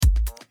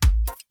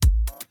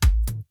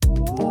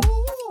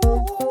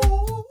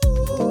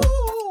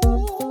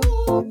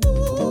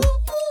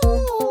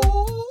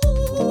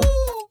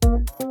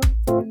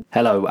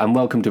Hello and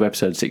welcome to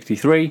episode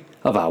 63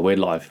 of Our Weird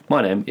Life.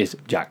 My name is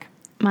Jack.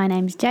 My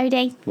name's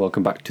Jodie.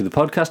 Welcome back to the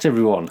podcast,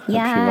 everyone. Yay.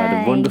 Hope you've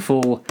had a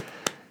wonderful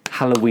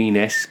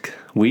Halloween-esque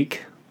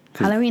week.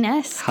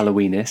 Halloween-esque?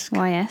 Halloween-esque.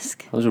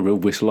 Why-esque? That was a real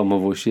whistle on my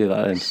voice, you hear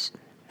that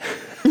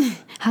then?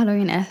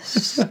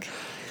 Halloween-esque.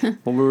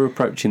 When we're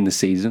approaching the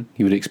season,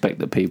 you would expect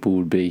that people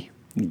would be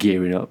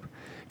gearing up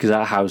because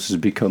our house has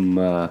become,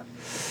 got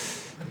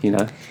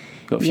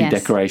a few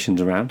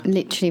decorations around.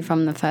 Literally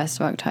from the 1st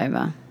of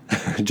October.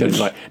 Joe's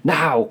like,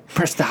 now,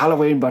 press the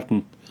Halloween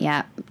button.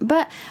 Yeah,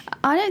 but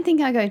I don't think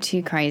I go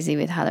too crazy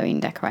with Halloween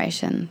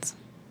decorations.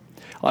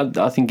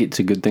 I think it's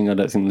a good thing. I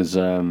don't think there's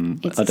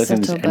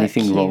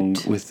anything wrong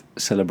with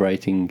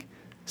celebrating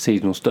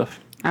seasonal stuff.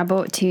 I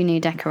bought 2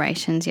 new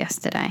decorations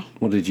yesterday.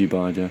 What did you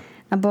buy, Joe?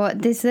 I bought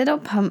this little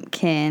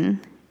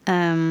pumpkin.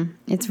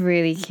 It's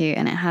really cute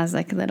and it has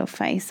like a little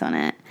face on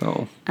it.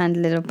 Oh.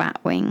 And little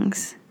bat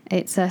wings.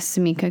 It's a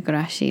Sumiko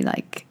Gurashi,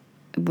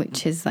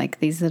 which is like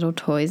these little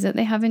toys that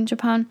they have in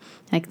Japan.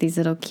 Like these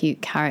little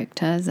cute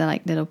characters. They're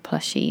like little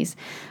plushies.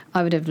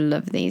 I would have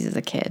loved these as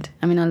a kid.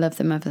 I mean, I love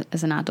them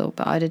as an adult,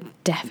 but I would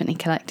have definitely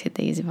collected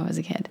these if I was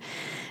a kid.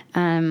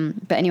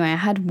 But anyway, I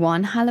had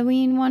one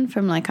Halloween one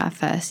from like our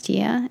first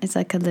year. It's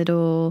like a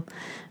little...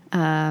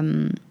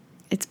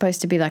 it's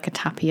supposed to be like a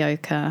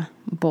tapioca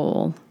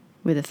ball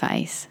with a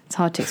face. It's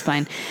hard to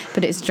explain,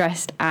 but it's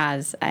dressed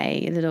as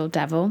a little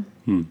devil.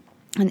 And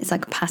it's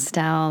like a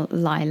pastel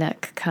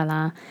lilac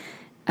colour.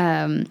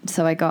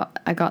 So I got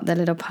the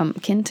little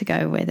pumpkin to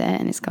go with it,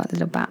 and it's got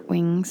little bat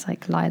wings,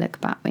 like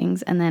lilac bat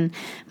wings. And then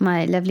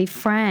my lovely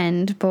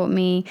friend bought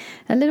me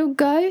a little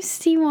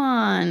ghosty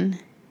one.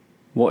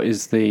 What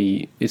is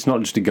it's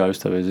not just a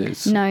ghost though, is it?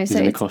 It's in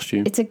a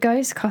costume? It's a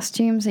ghost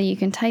costume, so you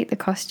can take the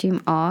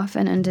costume off,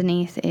 and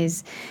underneath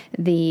is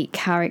the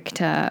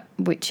character,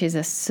 which is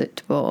a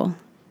soot ball,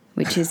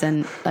 which is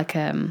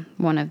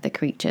one of the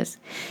creatures.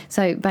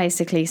 So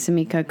basically,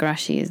 Sumiko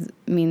Gurashi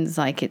means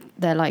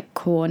they're like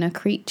corner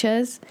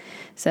creatures,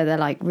 so they're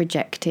like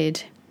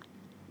rejected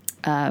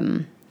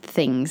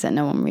things that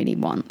no one really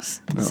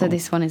wants. Oh. So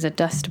this one is a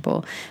dust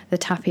ball. The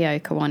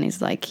tapioca one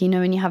is like,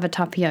 when you have a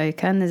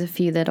tapioca and there's a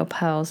few little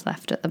pearls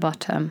left at the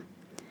bottom.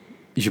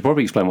 You should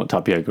probably explain what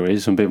tapioca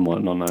is. Some people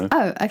might not know.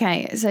 Oh,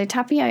 okay. So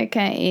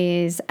tapioca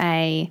is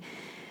a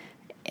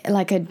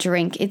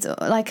drink. It's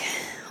like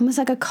almost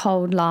like a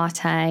cold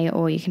latte,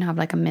 or you can have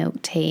like a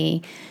milk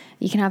tea.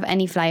 You can have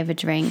any flavour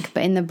drink,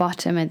 but in the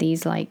bottom are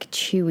these like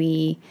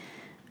chewy,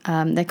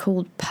 they're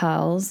called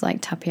pearls, like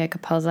tapioca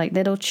pearls, like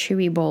little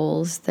chewy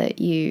balls that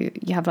you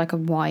have like a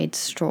wide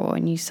straw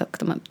and you suck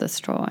them up the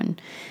straw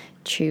and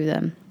chew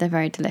them. They're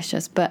very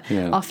delicious, but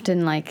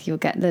often you'll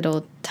get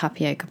little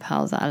tapioca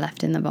pearls that are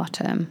left in the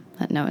bottom.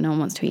 Like no one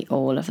wants to eat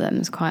all of them.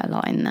 There's quite a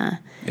lot in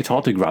there. It's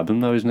hard to grab them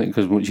though, isn't it?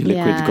 Because once your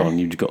liquid's gone,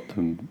 you've got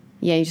them.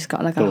 Yeah, you just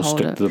got like a hold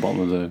stuck to the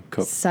bottom of the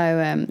cup.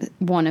 So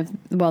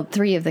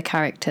 3 of the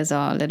characters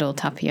are little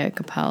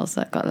tapioca pearls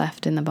that got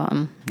left in the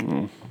bottom.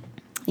 Mm.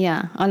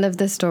 Yeah, I love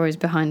the stories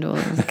behind all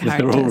of the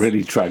characters. They're all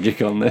really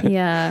tragic, aren't they?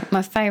 Yeah,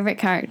 my favourite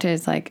character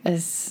is like a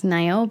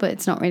snail, but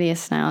it's not really a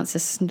snail. It's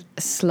a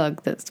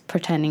slug that's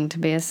pretending to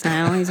be a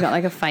snail. He's got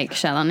like a fake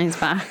shell on his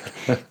back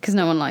because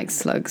no one likes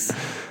slugs.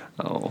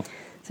 Oh.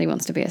 So he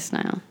wants to be a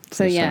snail.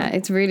 So yeah,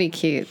 it's really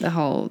cute,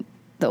 all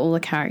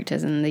the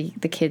characters, and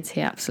the kids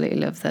here absolutely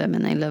love them,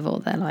 and they love all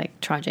their like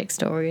tragic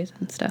stories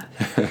and stuff.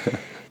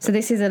 So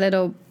this is a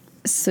little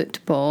soot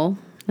ball,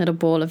 little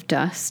ball of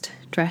dust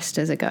dressed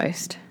as a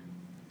ghost.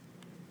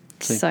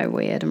 So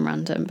weird and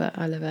random, but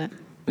I love it.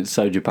 It's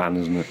so Japan,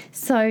 isn't it?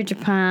 So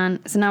Japan.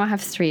 So now I have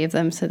 3 of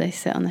them, so they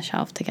sit on the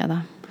shelf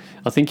together.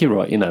 I think you're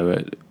right.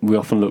 We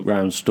often look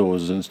around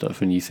stores and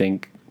stuff, and you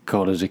think,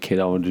 God, as a kid,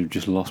 I would have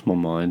just lost my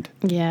mind.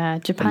 Yeah,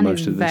 Japan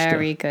is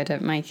very good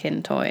at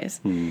making toys.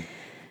 Mm.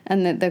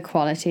 And the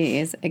quality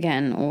is,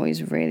 again,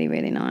 always really,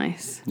 really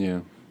nice.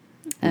 Yeah,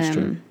 that's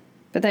true.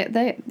 But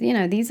they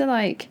these are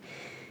like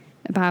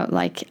about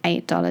like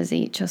 $8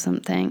 each or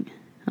something,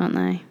 aren't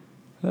they?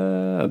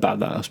 About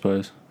that, I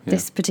suppose. Yeah.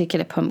 This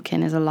particular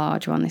pumpkin is a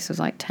large one. This was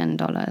like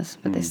 $10,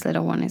 but this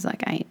little one is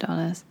like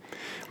 $8.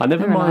 I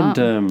never mind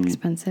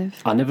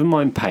expensive. I never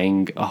mind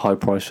paying a high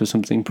price for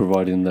something,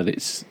 providing that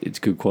it's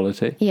good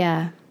quality.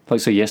 Yeah. Like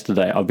so,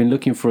 yesterday I've been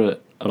looking for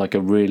a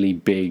really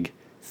big,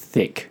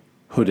 thick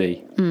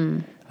hoodie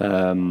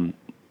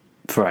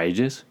for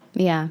ages.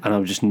 Yeah. And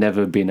I've just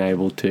never been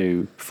able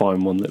to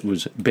find one that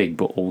was big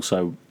but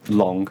also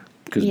long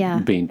because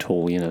being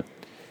tall,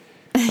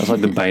 That's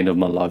like the bane of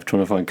my life,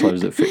 trying to find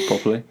clothes that fit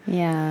properly.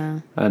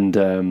 Yeah.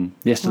 And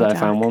yesterday I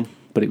found one,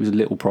 but it was a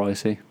little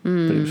pricey, but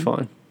it was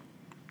fine.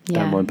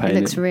 Yeah, Don't mind paying it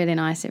looks really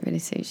nice. It really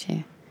suits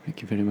you.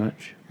 Thank you very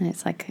much. And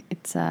it's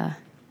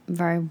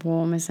very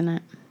warm, isn't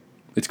it?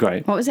 It's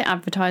great. What was it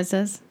advertised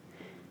as?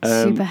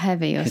 Super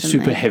heavy or something?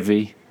 Super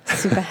heavy.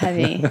 Super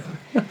heavy.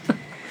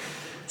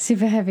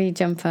 Super heavy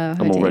jumper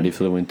hoodie. I'm all ready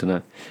for the winter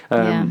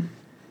now.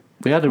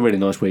 We had a really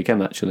nice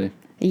weekend, actually.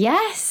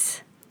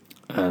 Yes.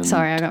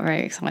 Sorry, I got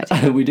very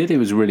excited. We did. It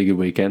was a really good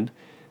weekend.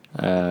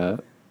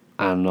 And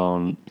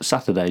on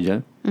Saturday,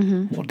 Joe,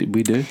 what did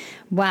we do?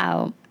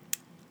 Wow.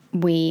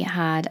 we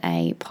had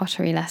a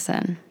pottery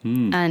lesson.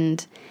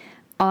 And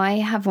I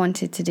have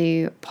wanted to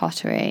do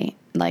pottery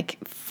like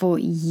for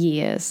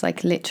years,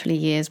 like literally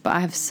years, but I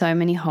have so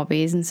many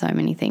hobbies and so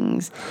many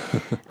things.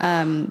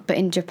 But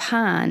in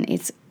Japan,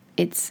 it's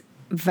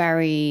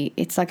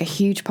like a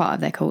huge part of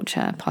their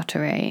culture,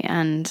 pottery,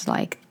 and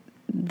like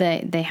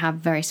they have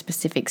very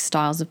specific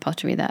styles of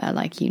pottery that are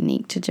like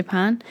unique to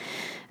Japan.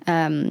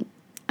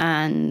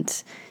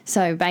 And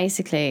so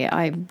basically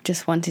I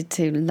just wanted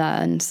to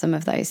learn some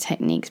of those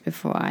techniques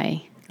before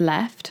I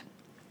left.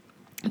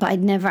 But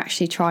I'd never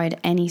actually tried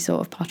any sort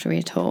of pottery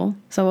at all.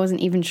 So I wasn't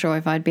even sure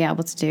if I'd be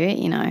able to do it,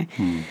 you know.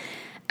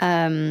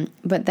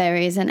 But there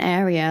is an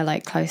area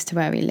like close to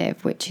where we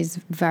live, which is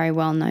very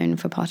well known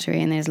for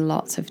pottery. And there's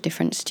lots of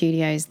different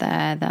studios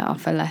there that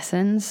offer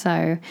lessons.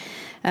 So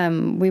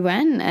we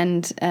went,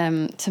 and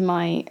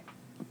I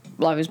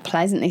was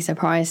pleasantly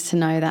surprised to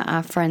know that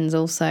our friends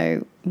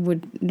also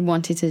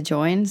wanted to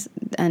join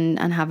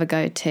and have a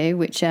go too,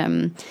 which...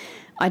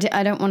 I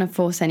don't want to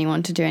force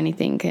anyone to do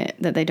anything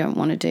that they don't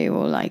want to do,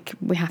 or like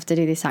we have to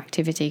do this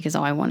activity because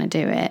I want to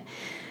do it.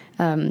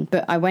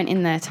 But I went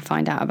in there to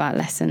find out about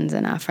lessons,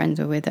 and our friends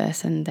were with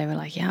us, and they were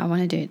like, "Yeah, I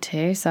want to do it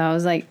too." So I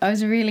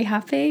was really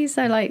happy.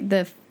 So like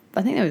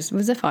I think there was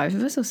there 5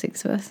 of us or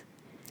 6 of us?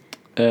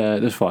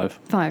 There's 5.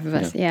 5 of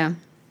us, yeah.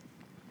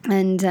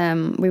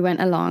 And we went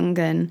along,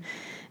 and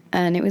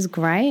it was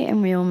great,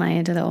 and we all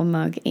made a little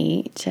mug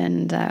each,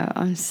 and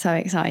I'm so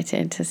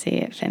excited to see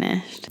it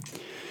finished.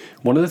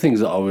 One of the things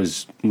that I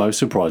was most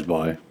surprised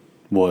by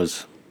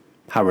was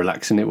how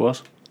relaxing it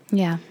was.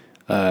 Yeah.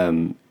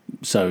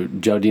 So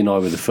Jodie and I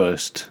were the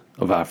first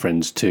of our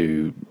friends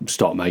to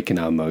start making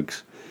our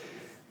mugs.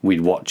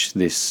 We'd watched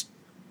this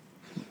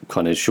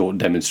kind of short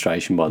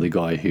demonstration by the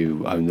guy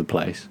who owned the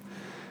place,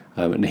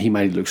 and he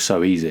made it look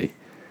so easy.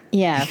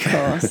 Yeah, of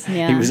course.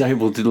 Yeah. He was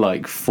able to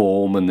like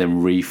form and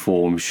then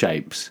reform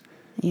shapes.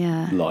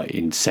 Yeah. Like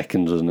in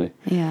seconds, wasn't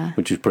he? Yeah.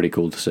 Which was pretty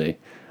cool to see.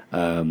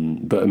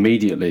 But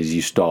immediately as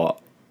you start,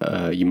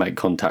 you make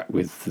contact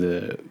with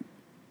the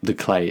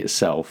clay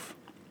itself,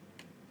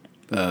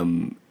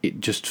 it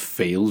just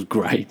feels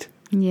great.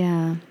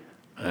 Yeah.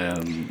 I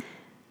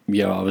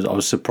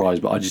was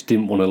surprised, but I just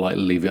didn't want to like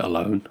leave it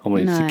alone. I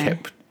wanted to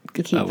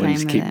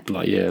keep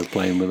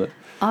playing with it.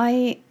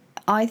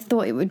 I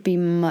thought it would be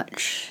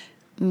much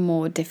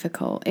more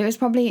difficult. It was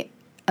probably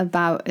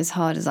about as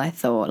hard as I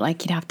thought.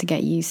 Like you'd have to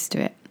get used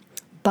to it,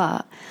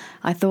 but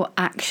I thought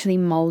actually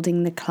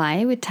moulding the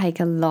clay would take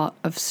a lot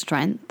of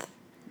strength.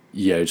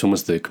 Yeah, it's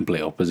almost the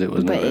complete opposite,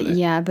 wasn't it? Really?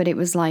 Yeah, but it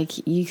was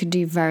like you could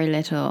do very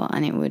little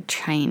and it would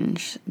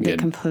change the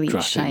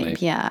complete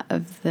shape,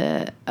 of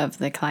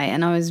the clay.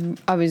 And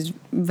I was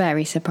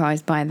very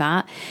surprised by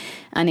that.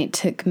 And it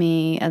took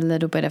me a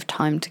little bit of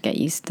time to get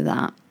used to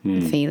that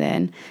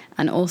feeling.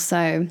 And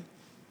also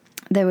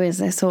there was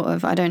a sort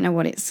of, I don't know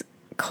what it's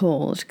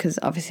called, because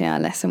obviously our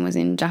lesson was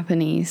in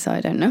Japanese, so I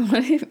don't know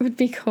what it would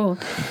be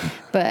called.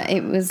 But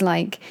it was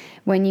like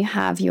when you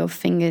have your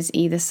fingers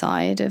either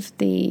side of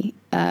the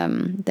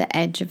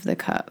edge of the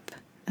cup,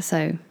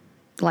 so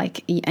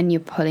like, and you're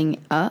pulling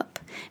up,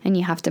 and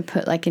you have to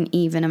put like an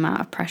even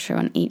amount of pressure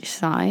on each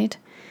side,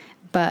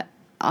 but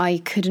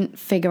I couldn't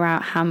figure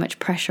out how much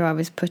pressure I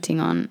was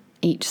putting on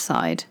each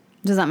side.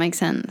 Does that make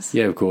sense?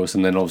 Yeah, of course.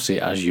 And then obviously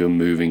as you're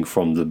moving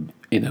from the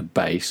inner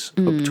base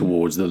up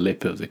towards the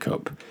lip of the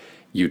cup,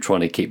 you're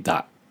trying to keep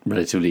that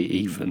relatively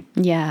even.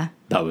 Yeah.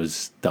 That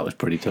was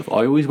pretty tough.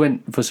 I always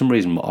went, for some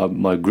reason,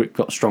 my grip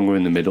got stronger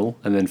in the middle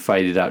and then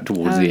faded out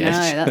towards the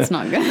edge. No, that's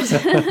not good.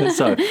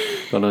 So,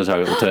 God knows how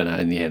it will turn out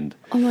in the end.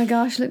 Oh my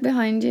gosh, look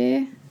behind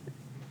you.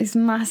 This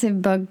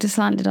massive bug just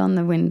landed on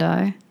the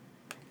window.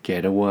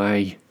 Get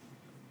away.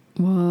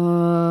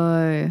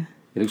 Whoa.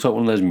 It looks like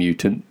one of those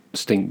mutant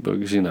stink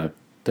bugs, you know.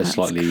 They're That's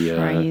slightly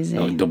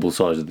like double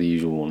size of the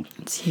usual one.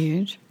 It's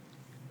huge.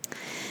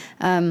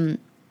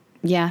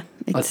 Yeah,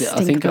 it's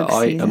I think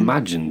I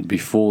imagined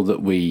before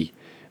that we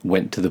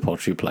went to the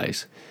pottery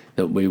place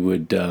that we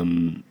would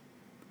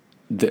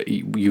that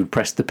you would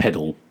press the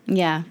pedal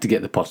to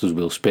get the potter's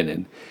wheel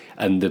spinning,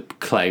 and the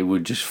clay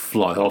would just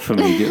fly off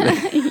immediately.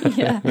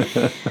 Yeah.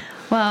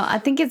 Well, I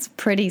think it's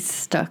pretty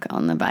stuck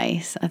on the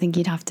base. I think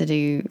you'd have to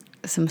do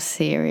some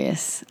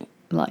serious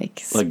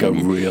like go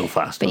real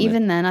fast. But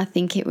even then, I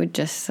think it would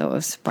just sort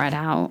of spread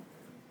out.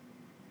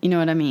 You know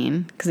what I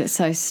mean? Because it's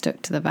so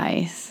stuck to the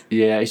base.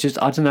 Yeah, it's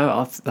just, I don't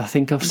know. I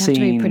think I've seen.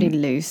 Have to be pretty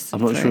loose.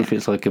 I'm not sure if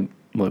it's like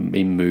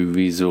in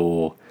movies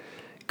or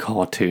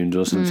cartoons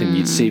or something.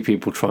 You'd see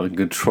people try and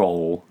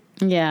control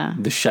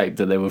the shape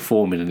that they were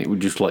forming, and it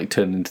would just like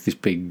turn into this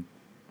big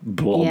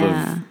blob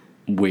of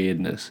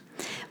weirdness.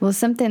 Well,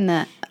 something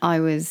that I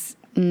was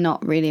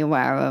not really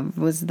aware of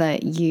was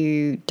that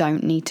you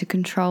don't need to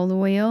control the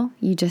wheel.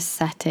 You just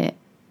set it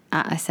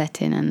at a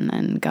setting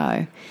and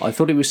go. I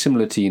thought it was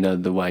similar to,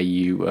 the way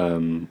you,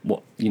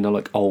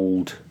 like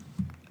old...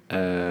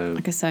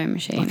 like a sewing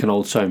machine. Like an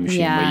old sewing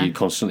machine where you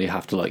constantly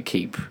have to like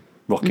keep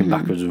rocking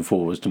backwards and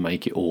forwards to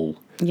make it all...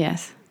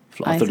 Yes.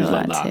 I thought it was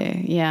like that. too.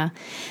 Yeah,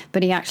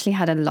 but he actually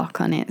had a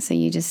lock on it, so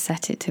you just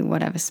set it to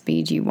whatever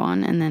speed you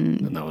want, and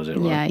that was it.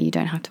 Right? Yeah, you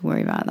don't have to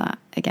worry about that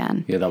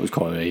again. Yeah, that was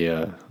quite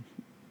a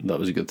that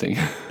was a good thing.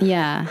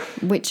 Yeah,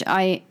 which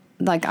I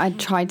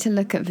tried to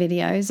look at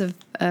videos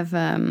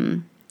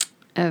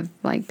of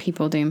like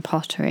people doing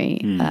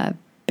pottery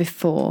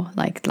before,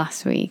 like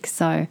last week,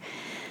 so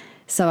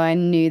I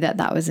knew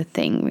that was a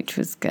thing, which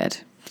was good.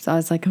 So I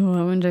was like, oh,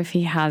 I wonder if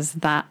he has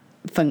that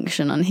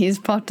function on his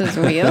potter's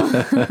wheel.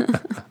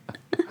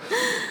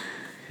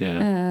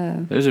 Yeah,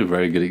 it was a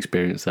very good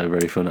experience though,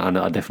 very fun, and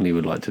I definitely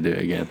would like to do it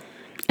again.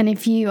 And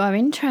if you are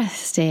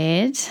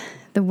interested,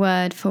 the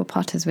word for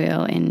potter's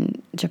wheel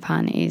in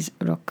Japan is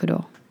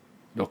rokuro.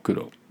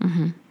 Rokuro.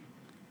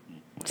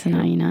 So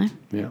now you know.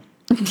 Yeah.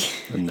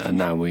 and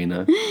now we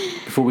know.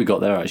 Before we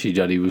got there, actually,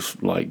 Jodie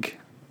was like,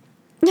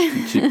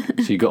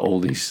 she got all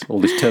this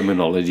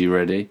terminology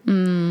ready.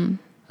 Well,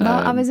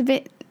 I was a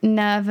bit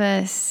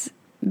nervous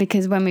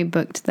because when we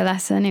booked the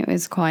lesson, it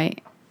was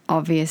quite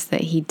obvious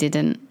that he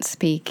didn't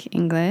speak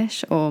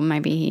English, or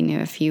maybe he knew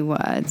a few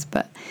words,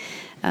 but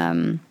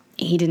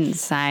he didn't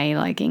say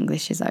like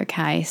English is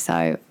okay.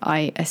 So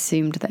I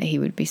assumed that he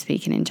would be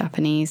speaking in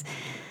Japanese.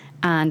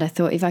 And I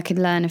thought if I could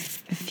learn a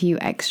few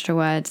extra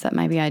words that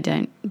maybe I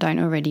don't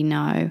already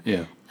know,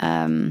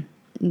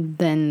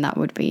 then that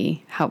would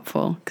be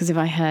helpful. Because if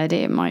I heard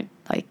it,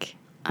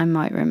 I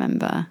might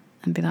remember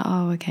and be like,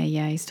 oh, okay,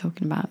 yeah, he's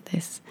talking about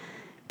this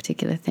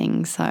particular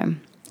thing. So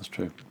that's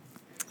true.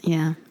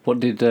 Yeah.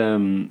 What did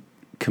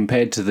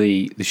compared to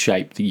the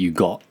shape that you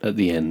got at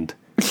the end,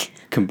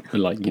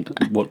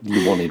 what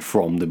you wanted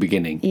from the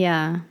beginning?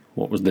 Yeah.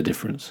 What was the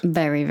difference?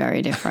 Very,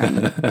 very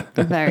different.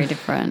 Very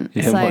different.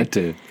 Yeah, mine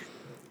too.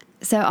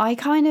 So I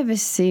kind of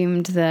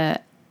assumed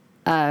that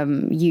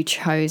you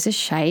chose a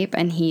shape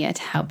and he would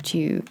help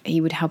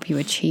you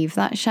achieve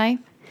that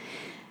shape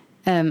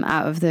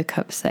out of the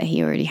cups that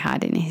he already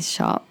had in his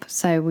shop.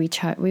 So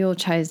we all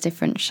chose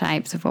different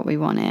shapes of what we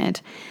wanted,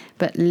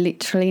 but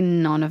literally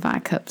none of our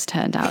cups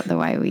turned out the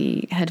way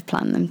we had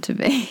planned them to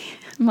be.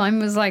 Mine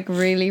was like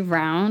really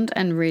round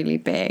and really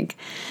big,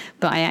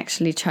 but I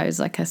actually chose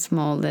like a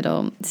small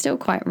little, still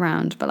quite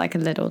round, but like a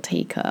little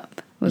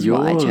teacup was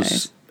what I chose.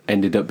 Yours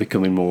ended up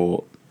becoming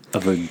more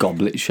of a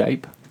goblet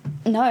shape.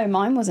 No,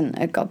 mine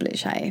wasn't a goblet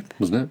shape.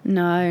 Wasn't it?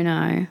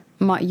 No.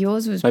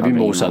 Yours was maybe probably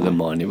more so than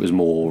mine. It was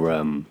more,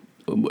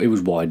 it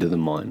was wider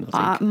than mine,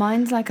 I think.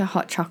 Mine's like a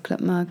hot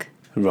chocolate mug.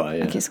 Right,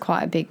 yeah. Like it's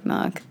quite a big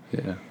mug.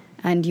 Yeah.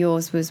 And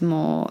yours was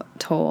more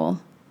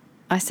tall.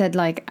 I said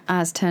like,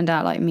 as turned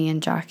out like me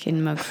and Jack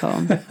in mug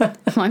form.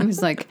 Mine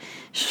was like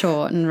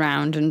short and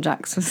round and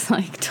Jack's was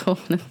like tall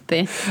and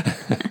thin.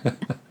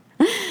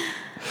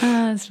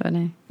 That's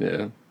funny.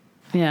 Yeah.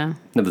 Yeah.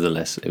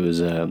 Nevertheless, it was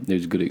a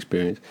good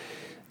experience.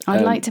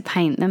 I'd like to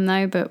paint them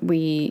though, but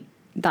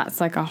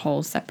that's like a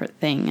whole separate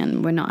thing,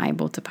 and we're not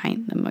able to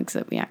paint the mugs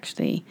that we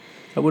actually.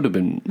 That would have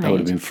been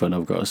fun,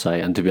 I've got to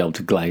say, and to be able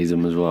to glaze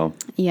them as well.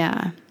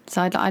 Yeah,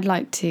 so I'd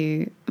like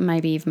to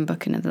maybe even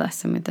book another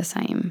lesson with the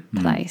same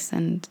place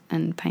and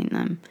paint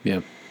them.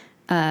 Yeah.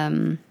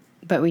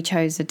 But we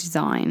chose a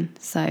design,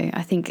 so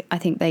I think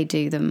they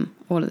do them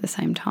all at the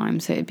same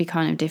time, so it'd be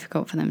kind of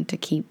difficult for them to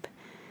keep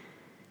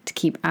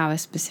our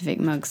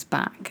specific mugs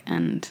back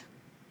and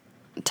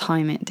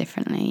time it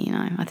differently, you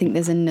know. I think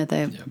there's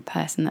another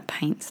person that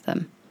paints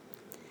them.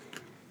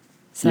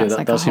 So that's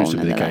like a whole seems to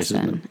be the nother case,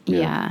 lesson. isn't it?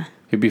 Yeah.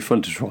 It'd be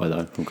fun to try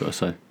though, I've got to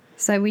say.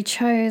 So we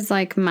chose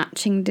like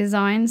matching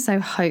designs, so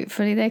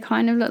hopefully they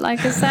kind of look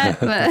like a set,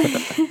 but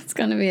it's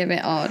going to be a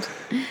bit odd.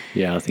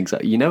 Yeah, I think so.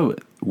 You know,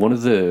 one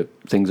of the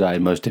things I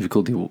had most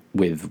difficulty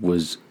with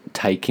was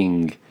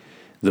taking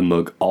the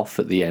mug off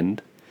at the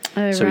end.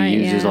 Oh, so right,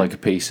 he uses like a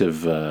piece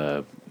of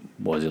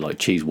what is it, like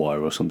cheese wire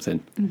or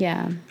something?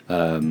 Yeah.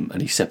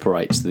 And he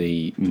separates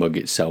the mug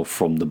itself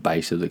from the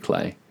base of the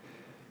clay.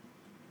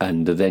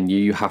 And then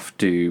you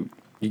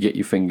get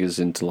your fingers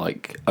into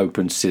like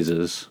open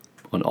scissors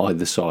on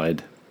either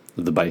side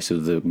of the base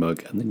of the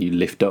mug, and then you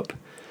lift up.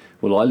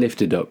 Well, I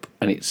lifted up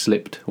and it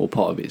slipped, or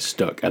part of it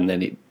stuck, and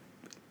then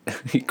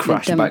it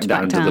crashed back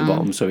down to the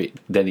bottom, so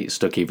it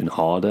stuck even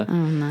harder. Oh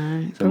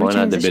no. So mine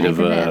had a bit of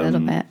a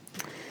little bit.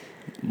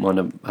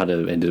 Mine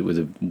ended up with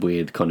a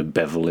weird kind of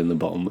bevel in the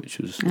bottom, which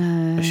was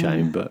a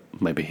shame, but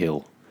maybe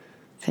he'll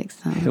fix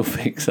that. He'll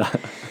fix that.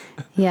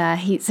 Yeah,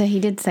 he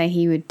did say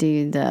he would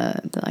do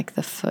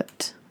the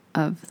foot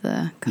of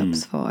the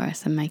cups for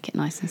us and make it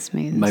nice and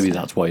smooth. Maybe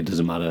that's why it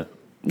doesn't matter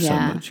so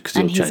much.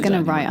 And he's going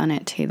to write on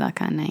it too,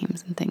 like our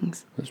names and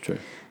things. That's true.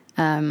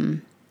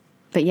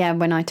 But yeah,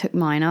 when I took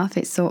mine off,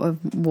 it sort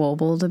of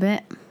warbled a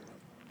bit.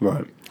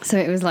 Right. So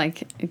it was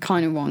like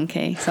kind of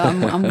wonky. So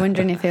I'm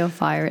wondering if he'll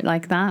fire it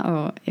like that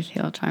or if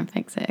he'll try and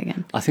fix it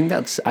again. I think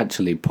that's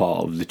actually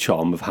part of the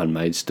charm of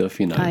handmade stuff,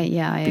 you know. I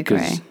agree.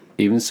 Because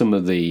even some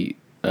of the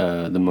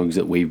mugs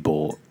that we've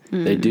bought,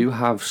 they do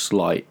have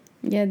slight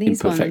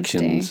these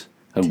imperfections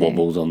and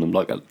wobbles on them.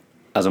 Like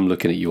as I'm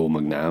looking at your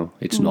mug now,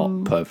 it's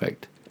not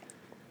perfect.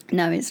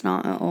 No, it's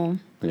not at all.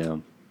 Yeah.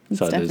 It's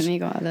So definitely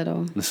got a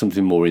little... there's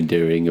something more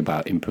endearing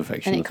about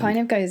imperfection. And it kind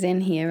of goes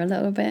in here a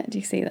little bit. Do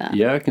you see that?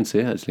 Yeah, I can see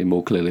it actually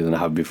more clearly than I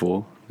have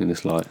before in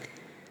this light.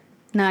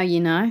 Now you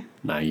know.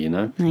 Now you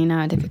know. Now you know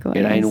how difficult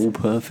It it ain't is. all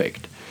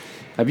perfect.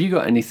 Have you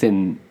got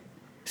anything...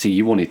 See,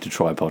 you wanted to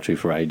try pottery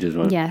for ages,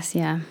 right? Yes,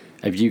 yeah.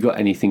 Have you got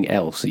anything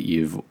else that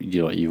you've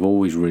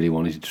always really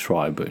wanted to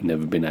try but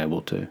never been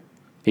able to?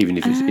 Even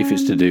if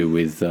it's to do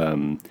with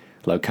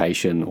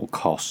location or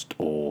cost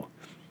or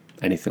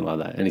anything like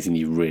that. Anything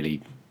you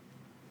really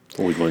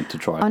always wanted to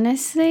try.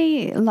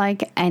 Honestly,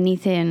 like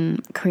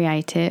anything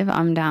creative,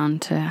 I'm down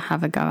to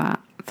have a go at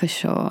for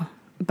sure.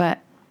 But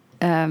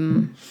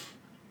no,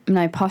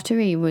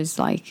 pottery was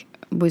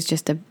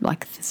just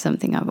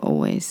something I've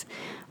always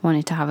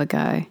wanted to have a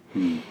go.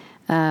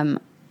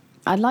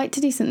 I'd like to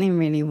do something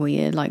really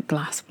weird, like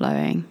glass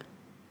blowing.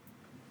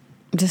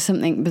 Just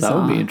something bizarre.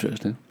 That would be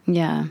interesting.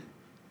 Yeah.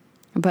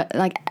 But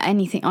like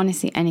anything,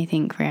 honestly,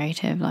 anything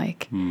creative.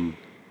 Like,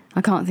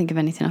 I can't think of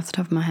anything off the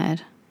top of my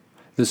head.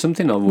 There's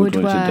something I would want to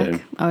do.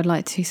 Woodwork. I would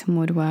like to do some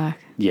woodwork.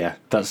 Yeah,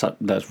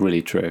 that's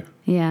really true.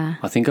 Yeah.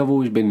 I think I've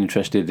always been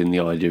interested in the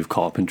idea of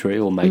carpentry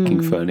or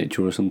making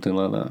furniture or something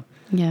like that.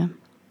 Yeah.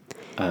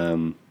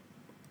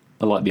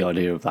 I like the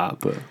idea of that,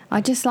 but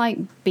I just like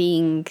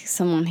being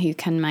someone who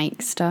can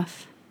make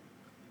stuff.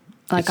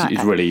 Like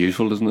it's really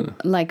useful, isn't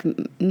it? Like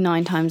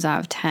 9 times out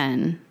of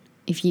 10,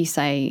 if you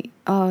say,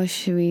 "Oh,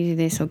 should we do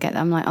this or get that?"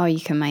 I'm like, "Oh, you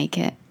can make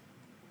it.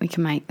 We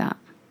can make that."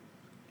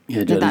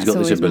 Yeah, Jodie's got this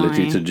always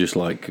ability to just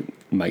like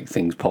make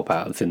things pop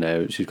out of thin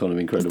air, which is kind of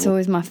incredible. It's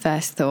always my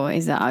first thought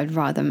is that I'd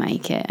rather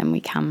make it, and we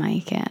can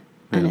make it,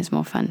 and it's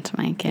more fun to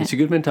make it. It's a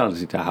good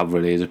mentality to have,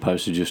 really, as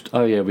opposed to just,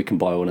 oh yeah, we can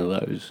buy one of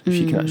those. If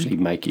you can actually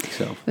make it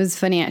yourself. It was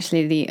funny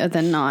actually. The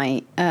other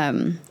night,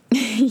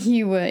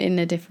 you were in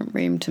a different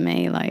room to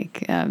me,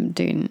 like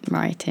doing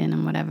writing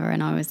and whatever,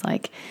 and I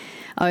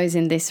was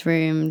in this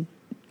room,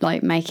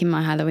 like making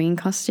my Halloween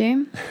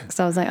costume.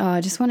 So I was like, oh,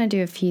 I just want to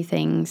do a few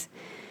things.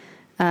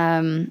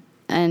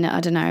 And I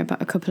don't know,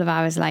 but a couple of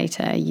hours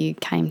later, you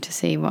came to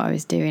see what I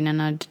was doing,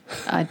 and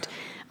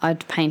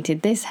I'd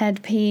painted this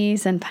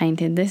headpiece and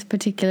painted this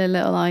particular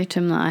little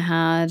item that I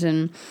had,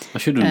 and I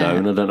should have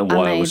known. I don't know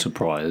why I was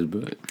surprised,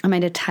 but I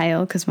made a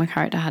tail because my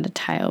character had a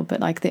tail, but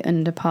like the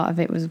under part of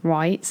it was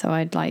white, so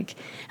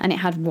and it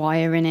had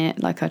wire in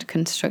it, like I'd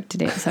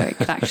constructed it so it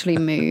could actually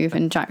move.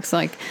 And Jack's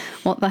like,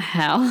 "What the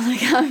hell?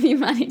 Like, how have you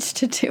managed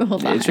to do all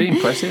that?" It's really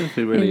impressive.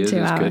 It really is. In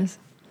 2 It's hours.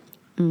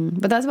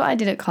 But that's what I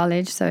did at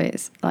college, so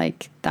it's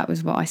like that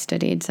was what I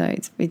studied. So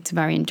it's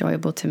very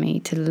enjoyable to me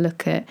to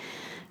look at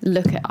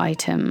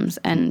items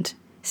and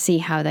see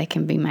how they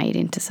can be made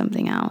into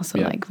something else or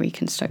like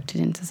reconstructed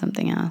into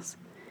something else.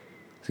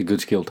 It's a good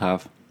skill to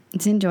have.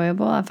 It's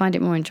enjoyable. I find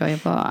it more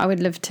enjoyable. I would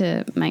love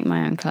to make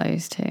my own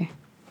clothes too.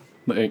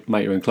 Make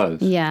your own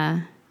clothes?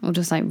 Yeah, or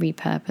just like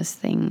repurpose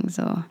things.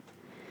 Or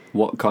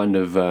what kind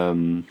of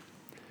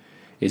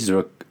is there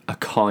a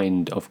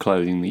kind of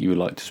clothing that you would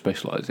like to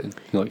specialise in?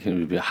 Like, it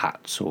would be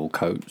hats or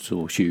coats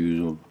or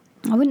shoes or...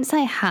 I wouldn't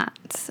say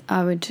hats.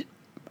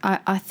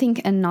 I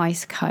think a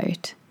nice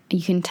coat.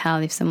 You can tell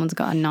if someone's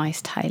got a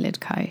nice tailored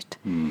coat.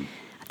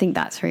 I think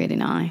that's really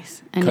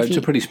nice. And coats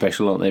are pretty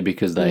special, aren't they?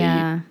 Because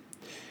they're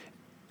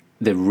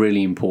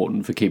really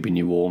important for keeping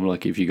you warm.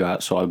 Like if you go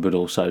outside, but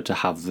also to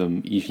have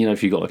them. You know,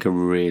 if you got like a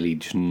really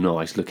just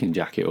nice looking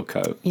jacket or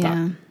coat.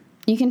 Yeah,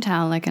 you can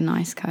tell like a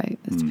nice coat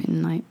that's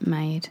been like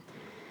made.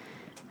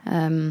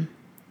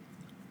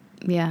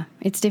 Yeah,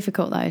 it's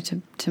difficult though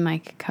to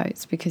make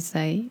coats because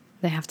they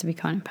have to be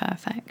kind of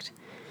perfect.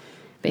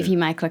 But if you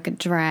make like a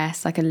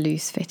dress, like a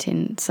loose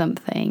fitting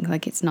something,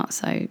 like it's not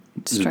so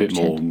structured.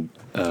 There's a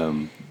bit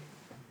more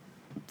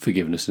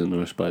forgiveness in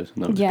there, I suppose.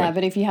 In that Yeah, respect.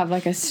 but if you have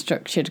like a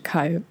structured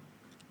coat,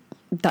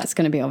 that's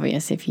going to be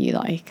obvious if you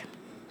like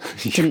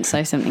didn't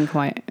sew something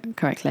quite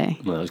correctly.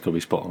 No, it's got to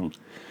be spot on.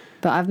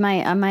 But I've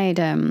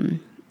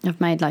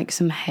made like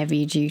some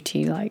heavy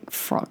duty like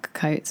frock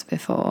coats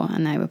before,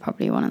 and they were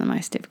probably one of the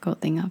most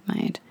difficult thing I've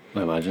made.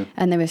 I imagine.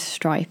 And they were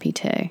stripy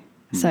too.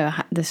 So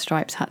the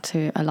stripes had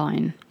to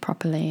align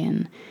properly,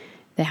 and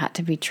they had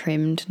to be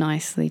trimmed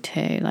nicely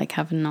too, like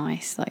have a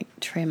nice like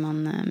trim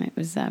on them. It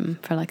was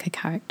for like a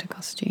character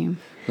costume.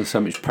 There's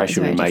so much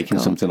pressure in making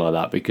something like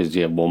that because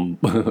one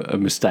a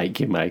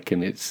mistake you make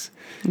and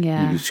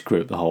you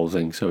screw up the whole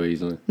thing so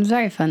easily. It was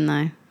very fun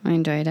though. I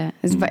enjoyed it.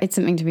 It's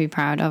something to be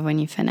proud of when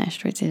you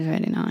finished, which is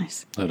really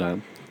nice. No doubt.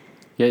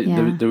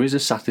 Yeah. There is a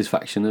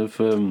satisfaction of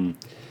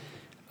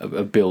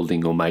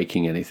building or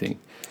making anything.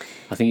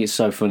 I think it's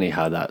so funny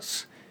how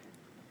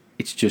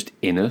it's just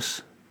in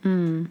us,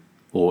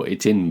 or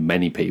it's in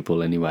many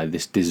people anyway.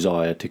 This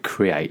desire to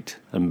create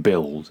and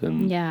build,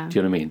 and do you know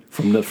what I mean?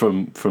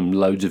 From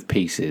loads of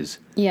pieces,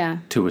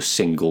 to a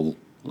single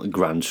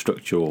grand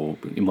structure. Or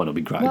it might not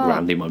be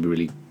grand; it might be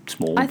really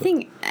small. I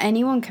think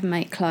anyone can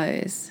make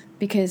clothes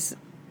because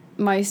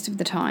most of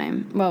the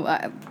time,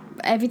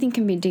 everything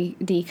can be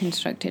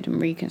deconstructed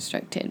and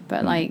reconstructed,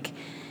 but like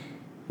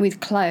with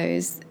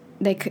clothes,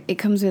 it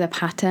comes with a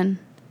pattern.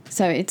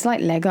 So it's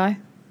like Lego.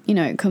 you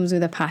know, it comes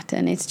with a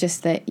pattern. It's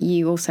just that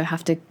you also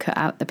have to cut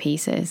out the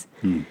pieces.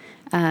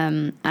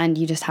 And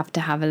you just have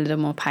to have a little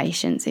more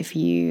patience if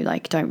you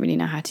like don't really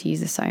know how to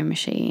use a sewing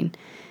machine.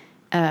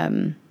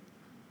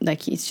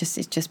 Like it's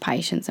just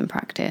patience and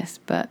practice,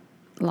 but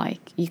like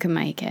you can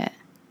make it.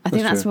 I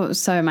think that's what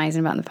was so amazing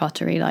about the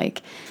pottery.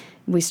 Like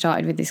we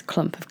started with this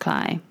clump of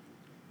clay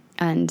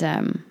and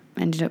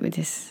ended up with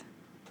this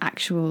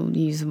actual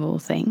usable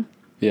thing.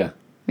 Yeah.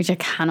 Which I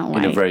cannot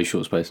wait. In a very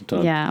short space of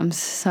time. Yeah, I'm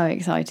so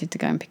excited to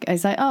go and pick it.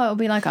 It's like, oh, it'll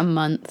be like a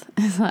month.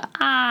 It's like,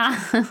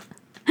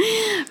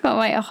 got to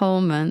wait a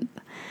whole month.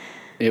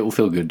 It will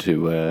feel good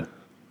to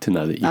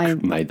know that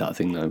you made that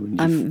thing though.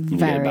 I'm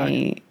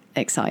very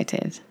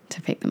excited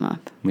to pick them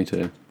up. Me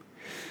too.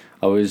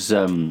 I was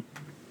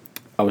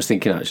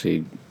thinking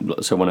actually,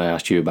 so when I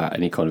asked you about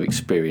any kind of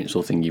experience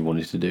or thing you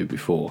wanted to do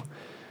before,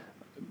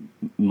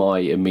 my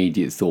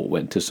immediate thought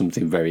went to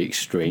something very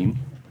extreme.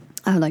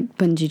 Oh, like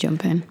bungee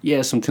jumping?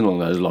 Yeah, something along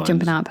those lines.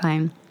 Jumping out of a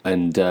plane.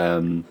 And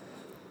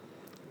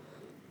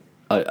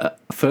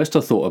first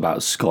I thought about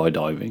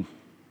skydiving.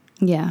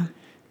 Yeah.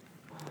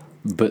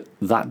 But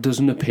that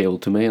doesn't appeal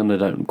to me, and I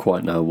don't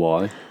quite know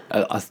why.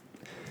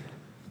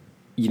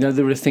 You know,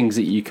 there are things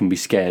that you can be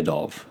scared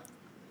of,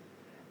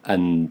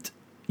 and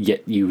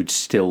yet you would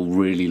still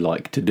really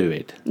like to do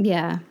it.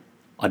 Yeah.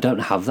 I don't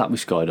have that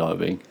with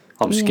skydiving.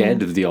 I'm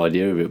scared of the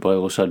idea of it, but I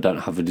also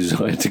don't have a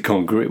desire to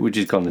conquer it, which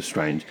is kind of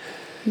strange.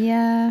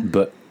 Yeah.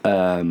 But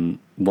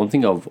one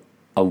thing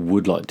I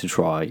would like to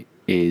try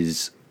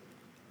is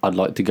I'd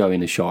like to go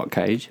in a shark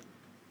cage.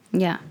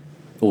 Yeah.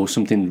 Or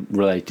something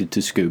related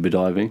to scuba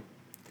diving.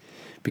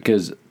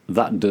 Because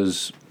that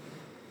does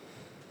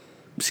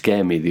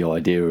scare me, the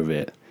idea of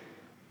it.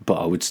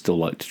 But I would still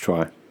like to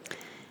try.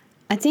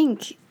 I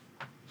think...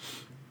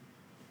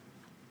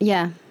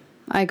 Yeah,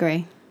 I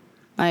agree.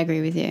 I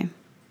agree with you.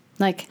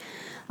 Like,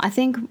 I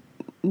think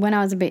when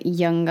I was a bit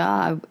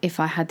younger, if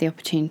I had the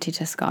opportunity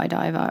to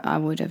skydive, I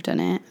would have done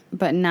it.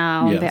 But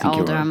now I'm a bit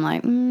older, I'm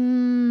like,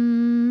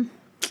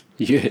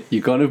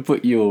 You kind of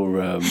put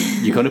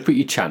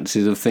your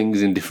chances of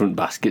things in different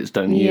baskets,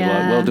 don't you? Yeah.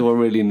 Like, well, do I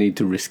really need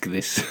to risk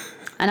this?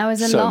 And I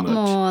was a lot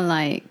more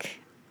like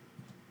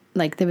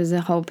there was a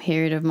whole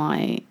period of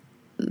my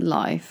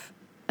life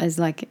as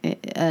like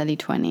early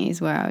 20s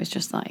where I was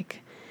just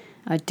like,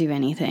 I'd do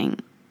anything.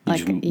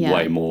 Like,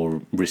 way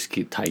more risk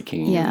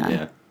taking.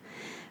 Yeah.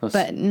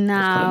 But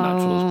now,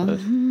 that's kind of natural, I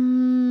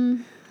suppose.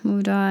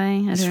 Would I?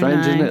 I don't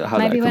strange, know. isn't it? How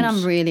Maybe when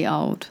I'm really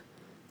old,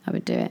 I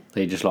would do it.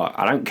 You're just like,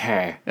 I don't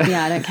care.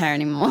 Yeah, I don't care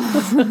anymore. Now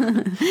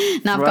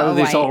I've got Throw to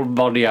this wait. old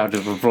body out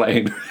of a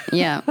plane.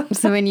 Yeah.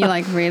 So when you're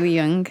like really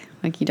young,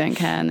 like you don't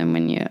care, and then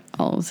when you're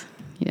old,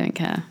 you don't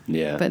care.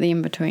 Yeah. But the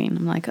in between,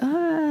 I'm like,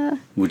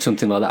 Would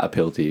something like that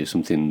appeal to you?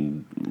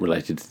 Something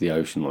related to the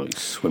ocean, like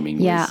swimming?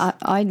 Yeah,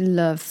 I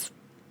love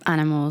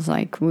animals.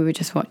 Like we were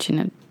just watching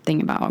a thing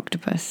about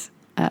octopus.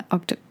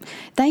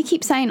 They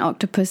keep saying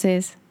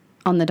octopuses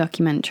on the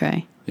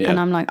documentary, and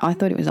I'm like, I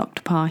thought it was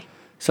octopi.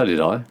 So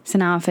did I. So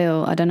now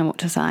I don't know what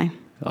to say.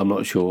 I'm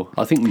not sure.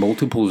 I think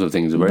multiples of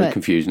things are very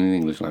confusing in the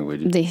English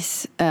language.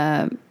 This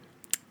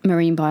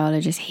marine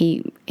biologist,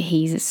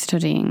 he's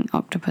studying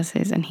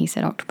octopuses, and he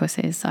said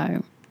octopuses,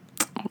 so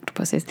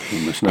octopuses.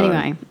 You must know.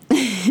 Anyway,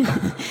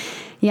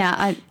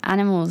 yeah,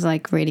 animals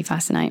like really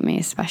fascinate me,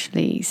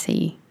 especially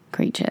sea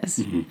creatures.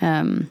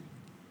 Mm-hmm.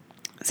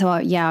 So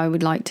I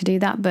would like to do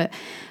that, but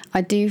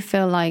I do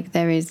feel like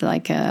there is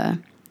like a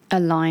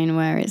line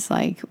where it's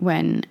like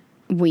when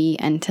we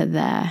enter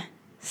their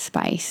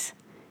space,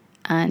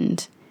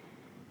 and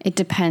it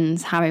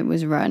depends how it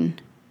was run,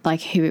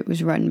 like who it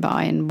was run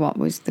by and what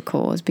was the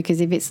cause.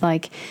 Because if it's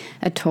like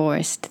a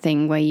tourist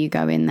thing where you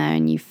go in there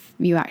and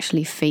you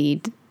actually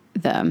feed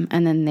them,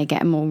 and then they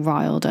get more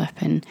riled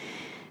up and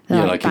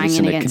they're like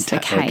banging against the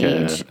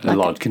cage, like a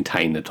large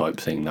container type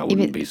thing, that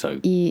wouldn't be so.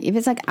 If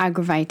it's like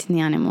aggravating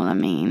the animal, I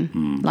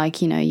mean,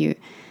 like, you know,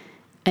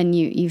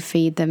 you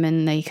feed them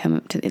and they come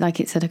up to, like,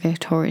 it's like a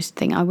tourist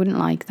thing. I wouldn't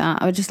like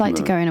that. I would just like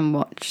to go in and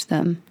watch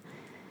them.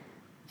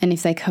 And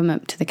if they come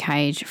up to the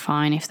cage,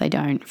 fine. If they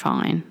don't,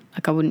 fine.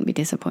 Like, I wouldn't be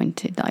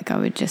disappointed. Like, I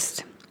would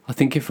just... I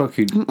think if I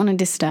could... I don't want to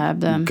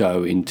disturb them.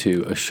 Go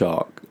into a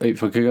shark...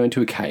 If I could go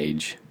into a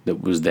cage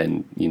that was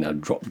then, you know,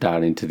 dropped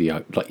down into the...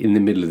 Like, in the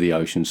middle of the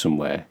ocean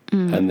somewhere,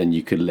 and then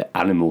you could let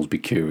animals be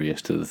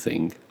curious to the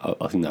thing,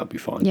 I think that would be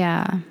fine.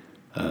 Yeah.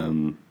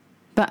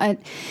 But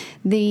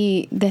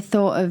the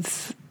thought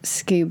of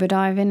scuba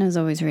diving has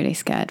always really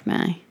scared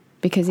me,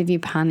 because if you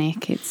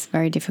panic, it's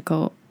very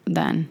difficult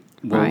then,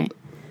 right?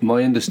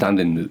 My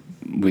understanding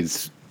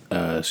with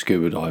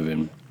scuba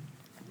diving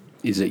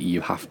is that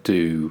you have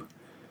to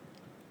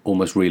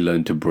almost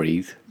relearn to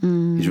breathe.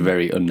 It's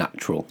very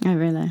unnatural. Oh,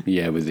 really?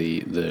 Yeah, with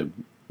the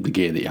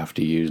gear that you have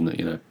to use,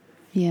 you know.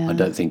 Yeah. I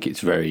don't think it's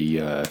very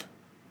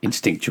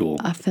instinctual.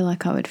 I feel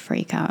like I would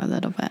freak out a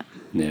little bit.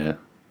 Yeah.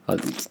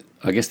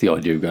 I guess the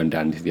idea of going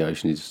down into the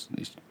ocean is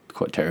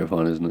quite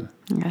terrifying, isn't it?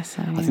 I guess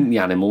so, yeah. I think the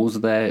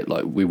animals there,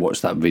 like, we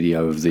watched that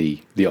video of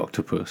the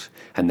octopus,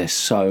 and they're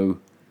so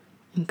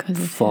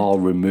far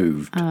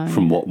removed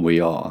from what we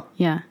are.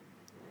 Yeah.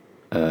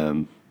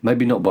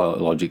 Maybe not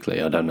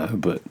biologically, I don't know,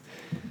 but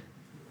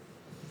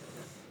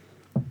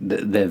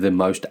they're the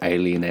most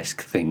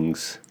alien-esque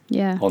things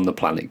Yeah. on the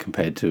planet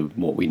compared to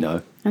what we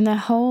know. And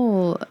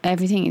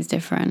everything is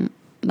different.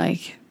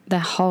 Like, their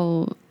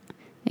whole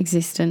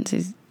existence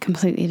is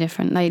completely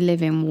different. They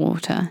live in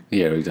water.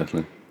 Yeah,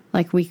 exactly.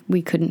 Like,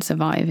 we couldn't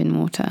survive in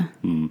water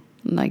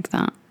like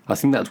that. I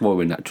think that's why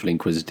we're naturally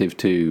inquisitive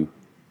to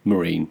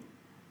marine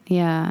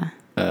Yeah.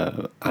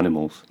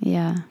 animals.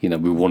 Yeah. You know,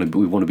 we want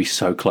to be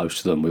so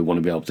close to them. We want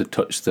to be able to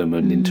touch them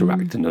and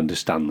interact and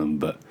understand them.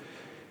 But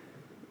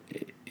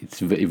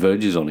it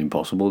verges on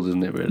impossible,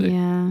 doesn't it? Really?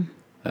 Yeah.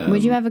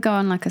 Would you ever go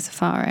on like a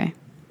safari?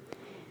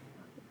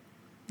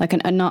 Like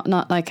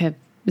not like a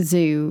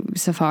zoo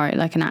safari,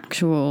 like an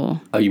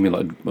actual. Oh, you mean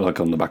like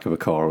on the back of a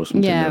car or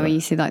something? Yeah, where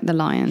you see like the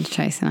lions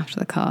chasing after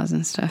the cars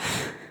and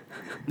stuff.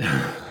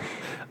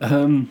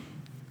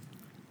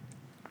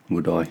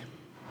 Would I?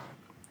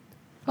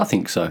 I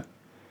think so.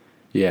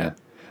 Yeah.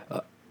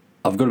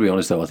 I've got to be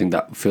honest though, I think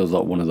that feels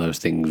like one of those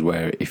things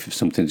where if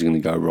something's going to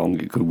go wrong,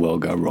 it could well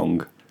go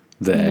wrong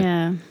there.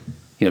 Yeah.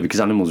 You know, because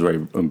animals are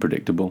very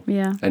unpredictable.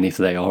 Yeah. And if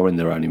they are in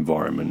their own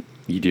environment,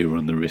 you do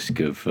run the risk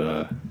of...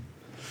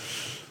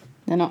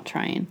 They're not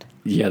trained.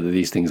 yeah, that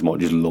these things might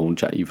just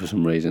launch at you for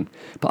some reason.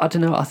 But I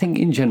don't know, I think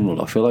in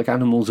general, I feel like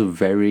animals are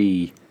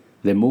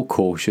they're more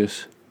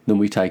cautious than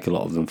we take a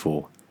lot of them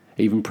for.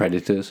 Even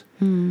predators.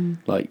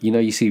 Like, you know,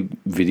 you see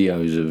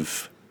videos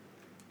of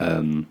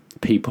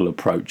people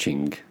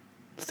approaching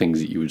things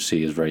that you would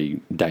see as very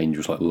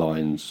dangerous, like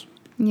lions,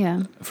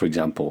 Yeah. for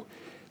example.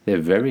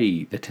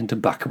 They tend to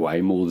back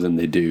away more than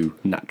they do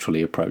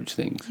naturally approach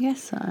things. I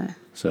guess so.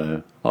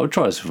 So I would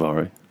try a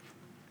safari.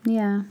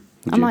 Yeah.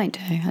 Would I you? might do.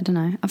 I don't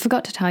know. I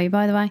forgot to tell you,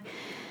 by the way.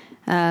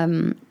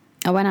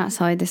 I went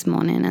outside this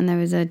morning and there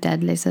was a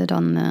dead lizard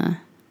on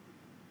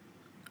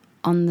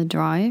the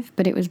drive,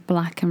 but it was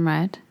black and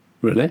red.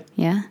 Really?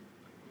 Yeah.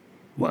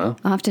 Wow.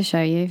 I'll have to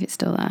show you if it's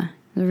still there.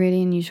 It's a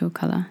really unusual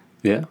colour.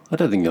 Yeah, I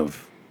don't think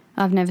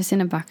I've never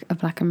seen a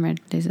black and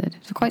red lizard.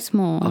 It's quite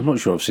small. I'm not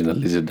sure I've seen a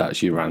lizard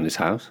actually around this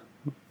house.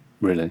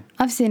 Really?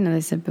 I've seen a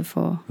lizard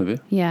before. Have you?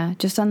 Yeah,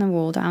 just on the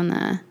wall down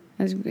there.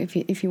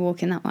 If you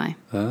walk in that way.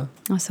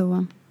 I saw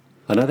one.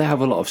 I know they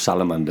have a lot of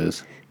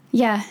salamanders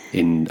Yeah.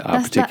 in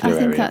our particular I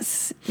think area.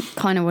 that's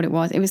kind of what it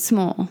was. It was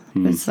small. It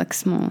was like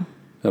small.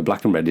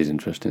 Black and red is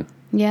interesting.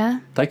 Yeah.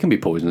 They can be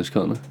poisonous,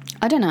 can't they?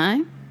 I don't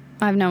know.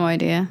 I have no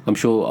idea. I'm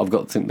sure I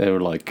think they're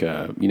like,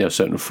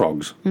 certain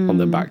frogs on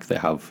their back, they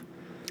have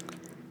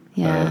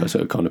Yeah. a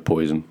certain kind of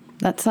poison.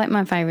 That's like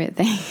my favourite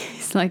thing.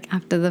 It's like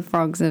after the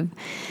frogs have,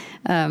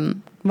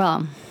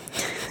 well,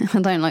 I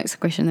don't like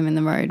squishing them in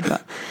the road,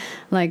 but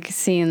like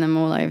seeing them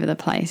all over the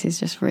place is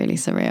just really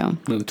surreal.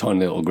 The tiny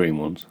little green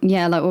ones.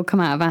 Yeah, like we'll come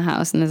out of our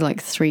house and there's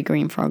like 3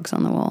 green frogs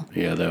on the wall.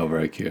 Yeah, they are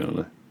very cute, aren't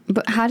they?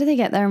 But how do they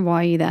get there and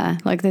why are you there?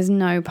 Like there's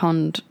no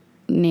pond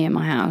near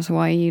my house.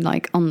 Why are you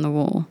like on the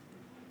wall?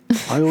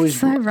 I always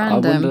So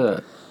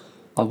random.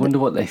 I wonder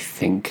what they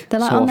think. They're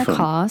like so on often. the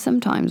car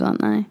sometimes,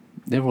 aren't they?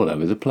 They're all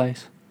over the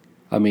place.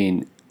 I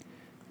mean,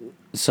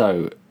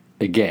 so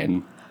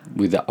again,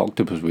 with that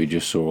octopus we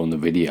just saw on the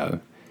video,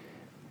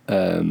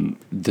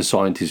 the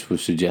scientists were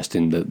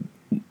suggesting that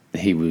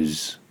he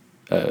was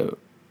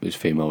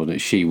female, wasn't it?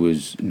 She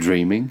was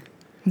dreaming.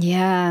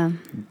 Yeah.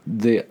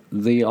 The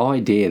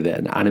idea that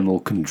an animal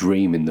can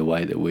dream in the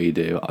way that we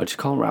do, I just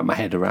can't wrap my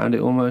head around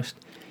it almost.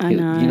 I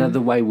know. You know,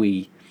 the way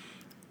we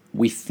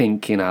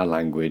think in our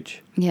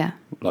language, Yeah.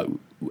 like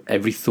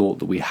every thought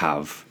that we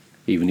have,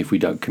 even if we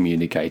don't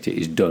communicate it,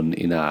 is done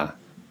in our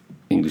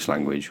English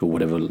language or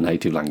whatever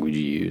native language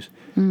you use.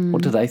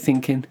 What are they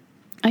thinking?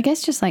 I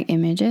guess just like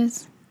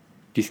images.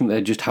 Do you think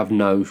they just have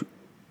no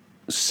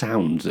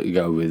sounds that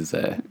go with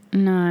there?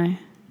 No.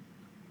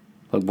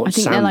 Like what I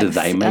think sound they're do like,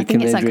 they I make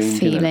think in it's their like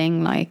dreams? you know?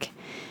 feeling like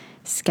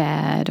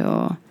scared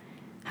or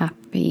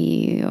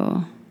happy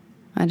or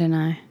I don't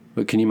know.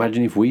 But can you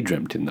imagine if we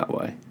dreamt in that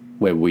way,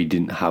 where we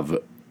didn't have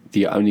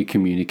the only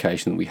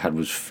communication that we had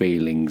was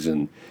feelings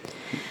and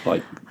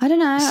like I don't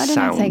know. I don't know if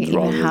sounds they even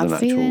rather have than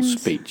actual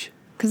feelings. speech?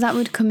 Because that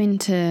would come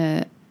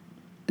into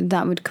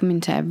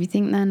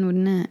everything then,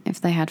 wouldn't it?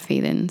 If they had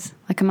feelings.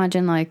 Like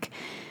imagine like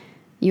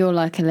you're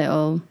like a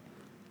little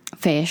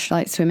fish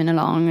like swimming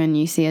along and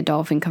you see a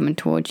dolphin coming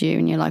towards you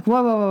and you're like,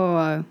 whoa, whoa, whoa,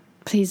 whoa,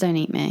 please don't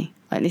eat me.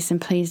 Like, listen,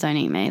 please don't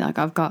eat me. Like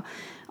I've got,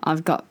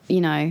 you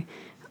know,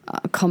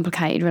 a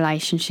complicated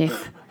relationship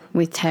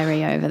with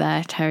Terry over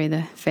there, Terry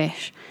the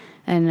fish.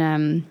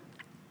 And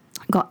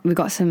we've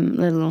got some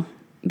little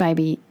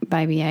baby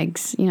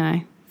eggs, you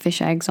know,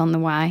 fish eggs on the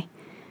way.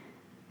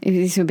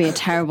 This would be a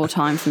terrible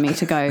time for me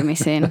to go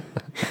missing,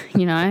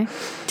 you know.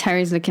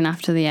 Terry's looking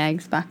after the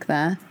eggs back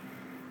there.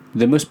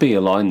 There must be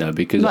a line though,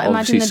 because Like,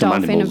 obviously imagine the some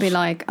dolphin animals would be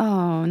like,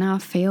 oh, now I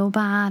feel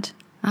bad.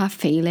 I have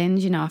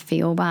feelings, you know, I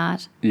feel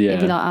bad. Yeah.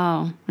 It'd be like,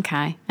 oh,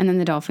 okay. And then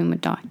the dolphin would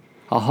die.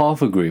 I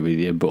half agree with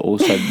you, but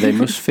also they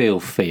must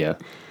feel fear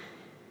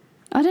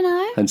I don't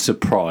know. and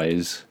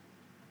surprise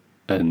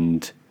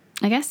and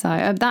I guess so.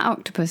 That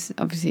octopus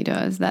obviously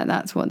does.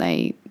 That's what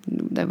they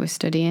were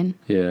studying.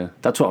 Yeah,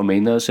 that's what I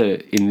mean though. So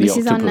in the This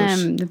octopus,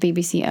 is on the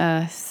BBC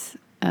Earth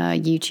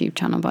YouTube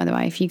channel, by the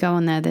way. If you go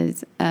on there,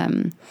 there's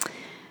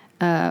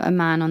a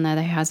man on there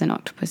that has an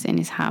octopus in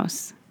his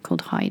house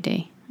called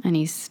Heidi, and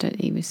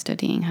he was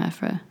studying her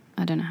for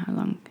I don't know how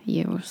long, a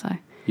year or so.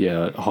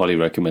 yeah, I highly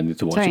recommended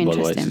to watch Very it. By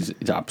the way, interesting.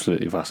 it's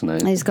absolutely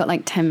fascinating. It's got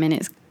like 10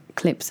 minutes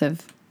clips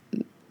of.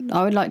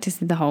 I would like to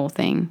see the whole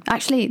thing.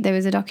 Actually, there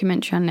was a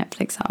documentary on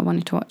Netflix that I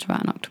wanted to watch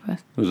about an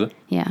octopus. Was it?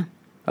 Yeah.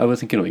 I was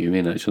thinking what you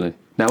mean actually.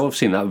 Now I've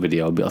seen that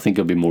video, but I think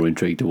I'd be more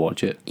intrigued to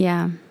watch it.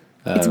 Yeah.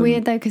 It's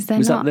weird though because they're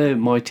Was not. that the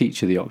My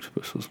Teacher the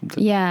Octopus or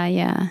something? Yeah.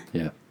 Yeah.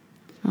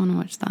 I want to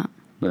watch that.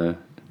 No,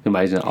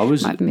 amazing. I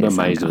was Might be the same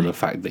amazed at guy. the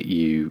fact that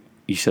you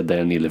said they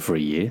only live for a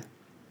year.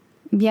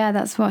 Yeah,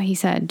 that's what he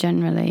said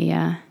generally.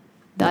 Yeah.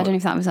 I Right. don't know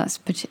if that was that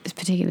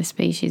particular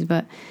species,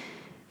 but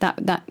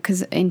that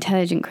because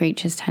intelligent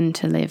creatures tend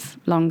to live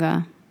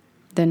longer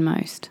than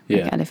most,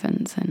 Yeah. like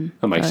elephants and.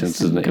 That makes birds sense,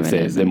 doesn't and it? If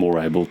gorillas they're and- more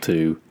able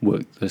to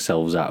work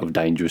themselves out of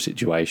dangerous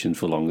situations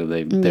for longer,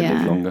 they live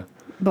Yeah. longer.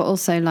 But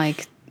also,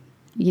 like,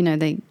 you know,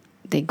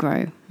 they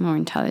grow more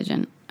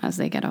intelligent as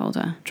they get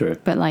older. True.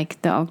 But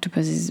like the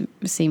octopus is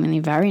seemingly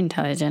very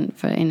intelligent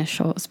in a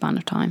short span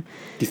of time.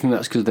 Do you think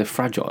that's because they're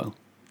fragile?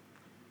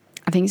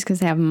 I think it's because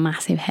they have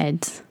massive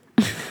heads.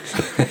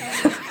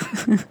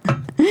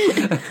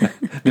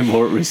 They're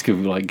more at risk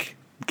of like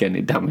getting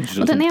it damaged.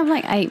 Well, don't they have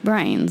like 8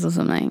 brains or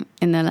something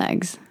in their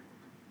legs?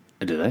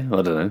 Do they?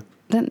 I don't know.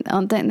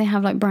 Don't they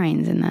have like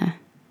brains in there?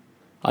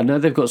 I know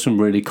they've got some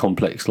really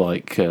complex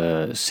like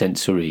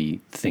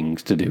sensory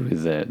things to do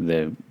with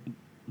their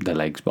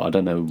legs, but I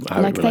don't know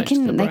how Like it they relates to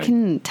the can brain. they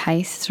can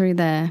taste through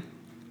their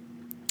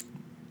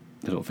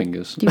Little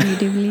fingers. doobly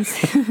dooblies,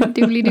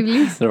 doobly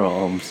dooblies. Their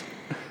arms.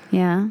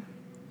 Yeah.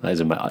 That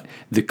is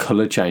the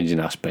colour changing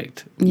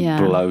aspect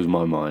Yeah. blows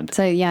my mind.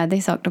 So yeah,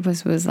 this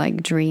octopus was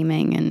like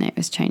dreaming and it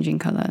was changing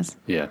colours,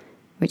 Yeah.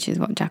 which is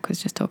what Jack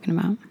was just talking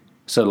about.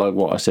 So like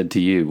what I said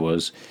to you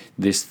was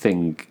this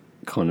thing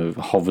kind of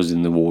hovers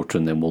in the water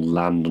and then will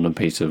land on a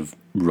piece of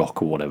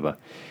rock or whatever,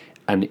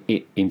 and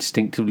it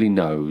instinctively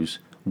knows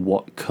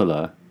what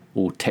colour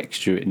or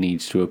texture it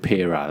needs to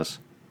appear as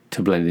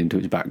to blend into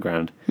its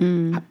background.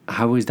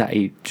 How is that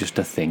just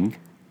a thing?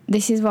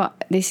 This is what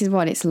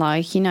it's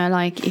like, you know,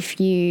 like if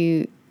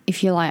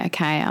you're like,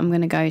 okay, I'm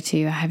going to go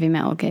to a heavy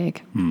metal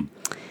gig.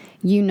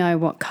 You know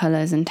what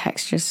colours and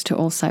textures to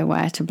also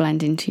wear to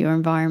blend into your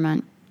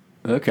environment.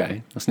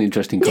 Okay, that's an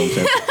interesting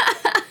concept.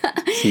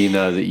 So you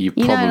know that you're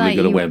You know, probably like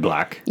going to you- wear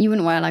black. You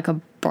wouldn't wear like a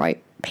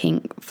bright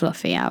pink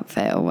fluffy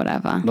outfit or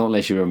whatever. Not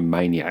unless you're a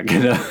maniac, you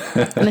know?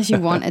 Unless you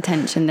want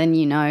attention, then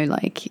you know you're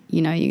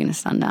going to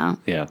stand out.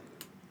 Yeah.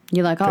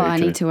 You're like, oh, Very I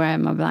true. need to wear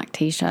my black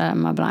t-shirt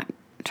and my black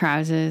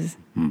trousers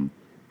and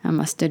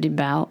my studded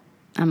belt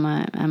and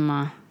my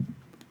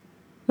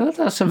Well,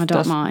 I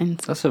don't mind.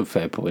 That's a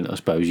fair point, I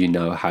suppose. You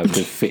know how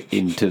to fit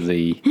into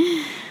the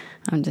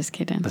I'm just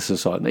kidding.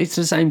 society. It's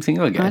the same thing,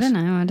 I guess.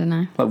 I don't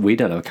know. Like, we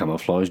don't have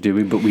camouflage, do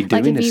we? But we do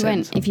Like in a if you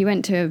sense. if you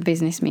went to a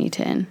business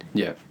meeting,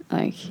 Yeah.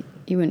 like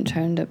you wouldn't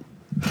turn up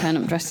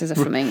dressed as a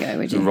flamingo,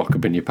 would The you? rock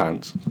up in your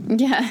pants.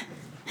 Yeah.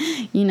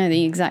 You know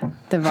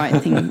the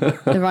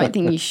right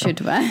thing you should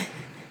wear.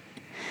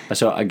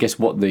 So I guess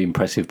what the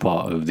impressive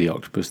part of the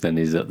octopus then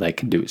is that they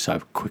can do it so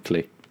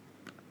quickly.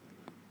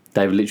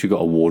 They've literally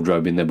got a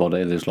wardrobe in their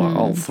body. There's like,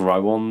 oh,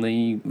 throw on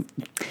the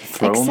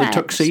Except-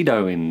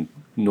 tuxedo in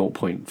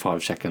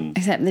 0.5 seconds.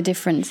 Except the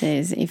difference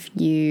is if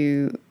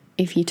you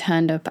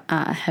turned up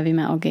at a heavy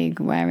metal gig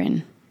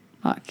wearing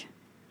like,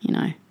 you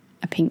know,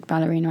 a pink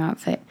ballerina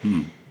outfit,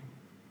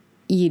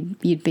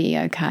 you'd be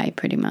okay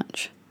pretty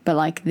much. But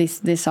like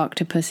this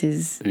octopus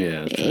is,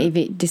 Yeah, true. if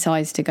it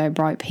decides to go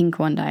bright pink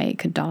one day, it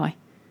could die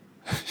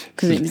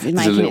because it's It's a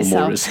making little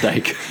more at itself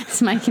stake.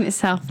 it's making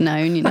itself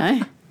known, you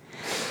know.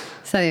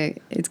 So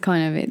it's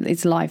kind of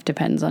its life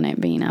depends on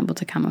it being able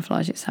to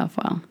camouflage itself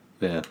well.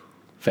 Yeah,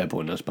 fair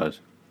point, I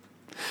suppose.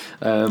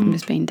 I'm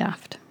just being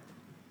daft.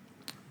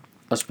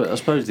 I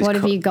suppose this What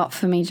have you got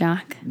for me,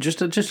 Jack?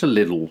 just a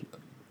little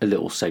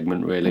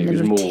segment really. A It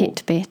was little more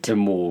tidbit. a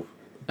more.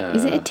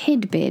 Is it a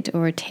tidbit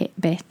or a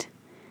titbit?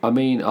 I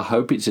mean, I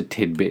hope it's a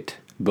tidbit,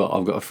 but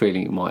I've got a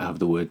feeling it might have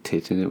the word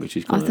tit in it, which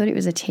is I kind thought of it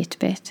was a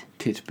titbit.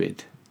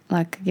 titbit.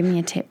 Like, give me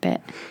a titbit.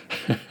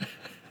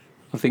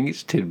 I think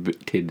it's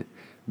tidbit.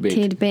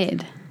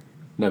 Tidbit.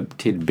 No,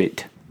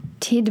 tidbit.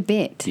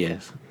 Tidbit.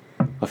 Yes.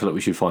 I feel like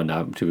we should find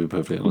out, to be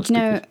perfectly honest. Do you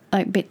know, because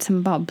like, bits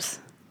and bobs?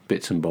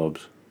 bits and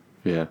bobs.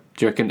 Yeah.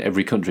 Do you reckon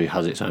every country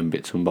has its own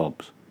bits and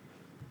bobs?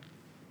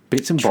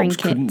 Bits and bobs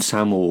Trinkets. couldn't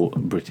sound more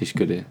British,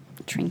 could it?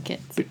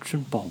 Trinkets. Bits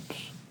and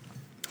bobs.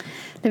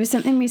 There was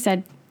something we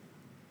said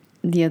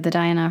the other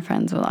day and our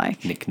friends were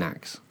like,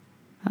 Knickknacks.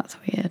 that's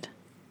weird.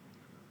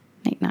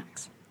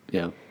 Knickknacks.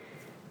 Yeah.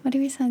 What did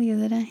we say the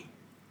other day?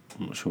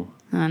 I'm not sure.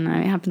 I don't know,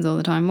 it happens all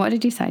the time. What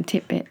did you say?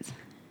 Titbits?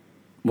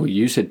 Well,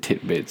 you said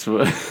titbits.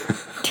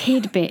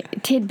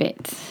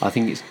 Tidbits. I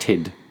think it's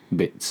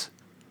tidbits.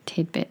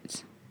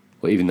 Tidbits.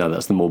 Well, even though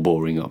that's the more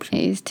boring option.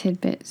 It is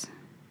tidbits.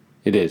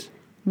 It is.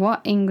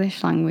 What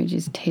English language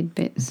is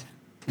tidbits?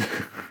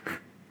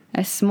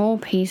 A small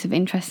piece of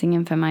interesting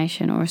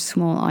information or a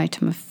small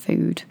item of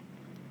food.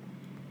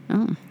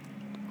 Oh.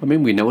 I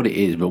mean, we know what it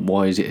is, but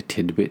why is it a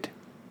tidbit?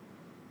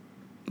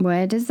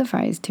 Where does the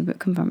phrase tidbit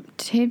come from?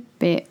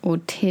 Tidbit or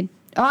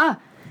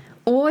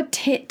or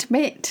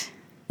titbit.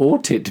 Or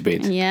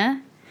titbit. Yeah.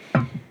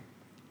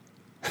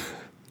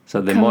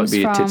 So there might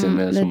be a tit in From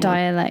there the somewhere.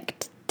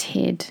 dialect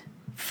tid,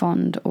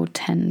 fond or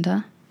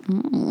tender.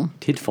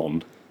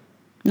 Tidfond.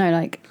 No,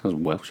 like Sounds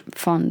Welsh.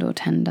 fond or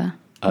tender.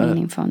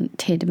 Meaning fond.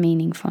 Tid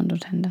meaning fond or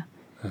tender.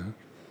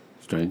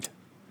 Strange.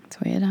 It's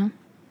weird, huh?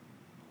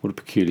 What a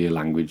peculiar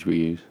language we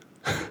use.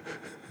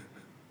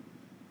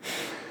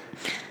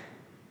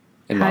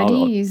 Anyway, How do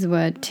you use the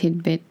word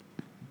tidbit?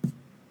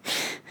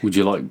 Would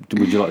you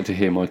like to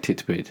hear my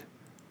titbit?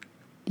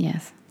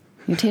 Yes.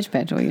 Your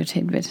tidbit or your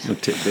tidbit? Or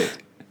titbit.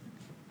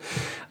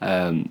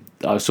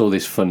 I saw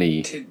this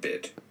funny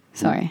Tidbit.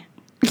 Sorry.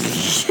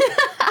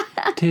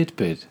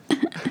 tidbit.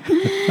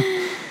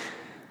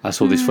 I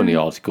saw this funny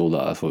article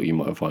that I thought you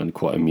might find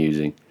quite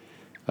amusing.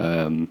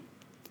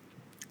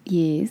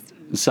 Yes.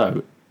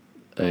 So,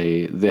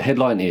 the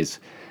headline is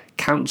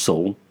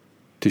Council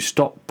to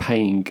stop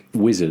paying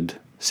Wizard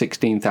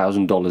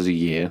 $16,000 a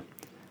year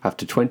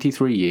after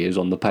 23 years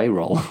on the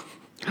payroll.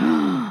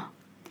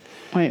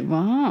 Wait,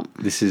 what?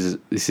 This is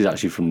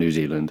actually from New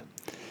Zealand.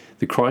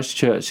 The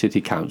Christchurch City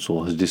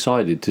Council has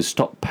decided to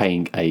stop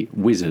paying a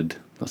wizard,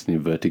 that's in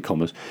inverted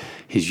commas,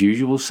 his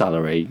usual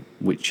salary,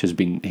 which he's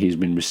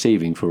been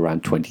receiving for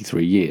around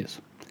 23 years.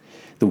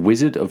 The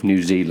Wizard of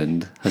New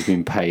Zealand has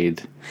been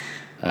paid,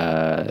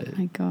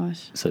 My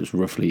gosh. so it's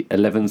roughly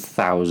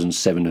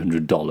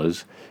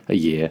 $11,700 a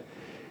year,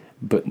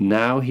 but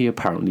now he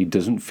apparently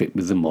doesn't fit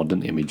with the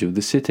modern image of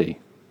the city.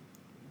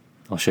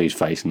 I'll show you his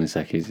face in a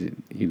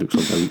second. He looks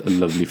like a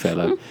lovely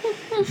fellow.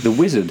 The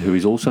Wizard, who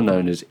is also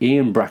known as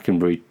Ian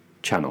Brackenbury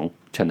Chanel,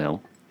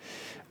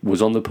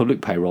 was on the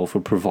public payroll for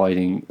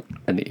providing,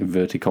 an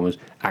inverted commas,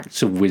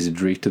 acts of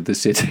wizardry to the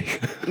city.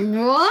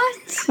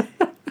 What?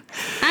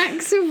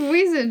 Acts of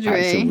wizardry.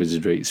 Acts of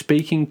wizardry.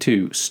 Speaking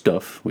to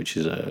Stuff, which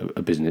is a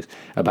business,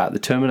 about the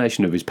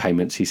termination of his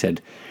payments, he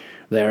said,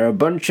 "They're a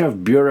bunch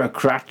of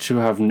bureaucrats who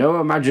have no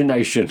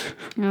imagination.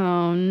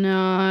 Oh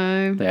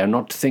no. They are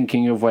not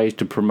thinking of ways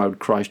to promote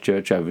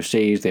Christchurch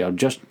overseas. They are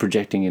just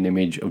projecting an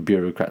image of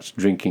bureaucrats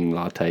drinking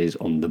lattes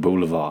on the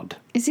boulevard."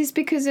 Is this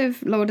because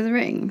of Lord of the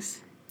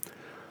Rings?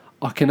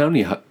 I can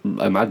only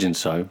imagine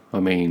so. I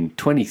mean,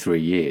 23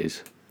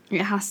 years.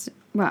 It has to.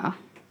 Well,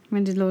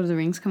 when did Lord of the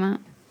Rings come out?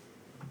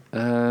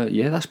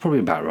 Yeah, that's probably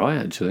about right,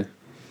 actually.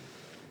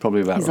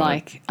 Probably about He's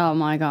right. like, oh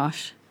my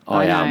gosh.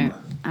 I know am.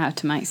 how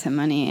to make some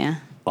money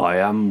here. I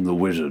am the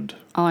wizard.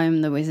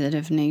 I'm the Wizard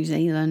of New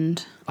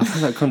Zealand. I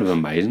find that kind of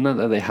amazing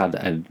that they had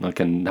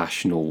a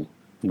national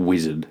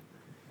wizard.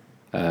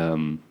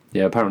 Yeah,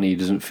 apparently he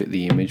doesn't fit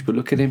the image, but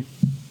look at him.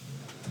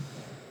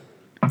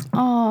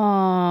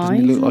 Oh, Doesn't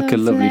he look like a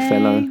lovely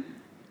fellow? Look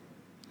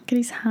at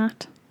his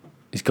hat.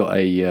 He's got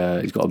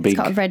a big He's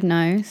got a red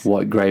nose.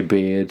 white grey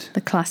beard.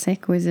 The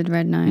classic wizard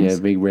red nose. Yeah,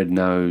 big red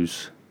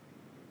nose,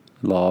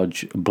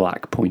 large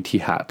black pointy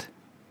hat.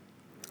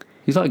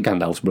 He's like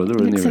Gandalf's brother,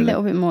 He isn't looks he? a Really?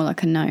 little bit more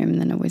like a gnome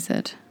than a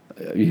wizard,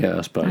 Yeah, I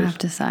I suppose. have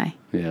to say.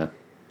 Yeah.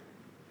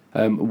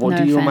 What No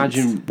do you offence.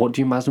 imagine? What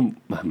do you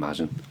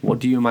imagine? What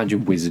do you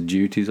imagine wizard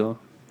duties are?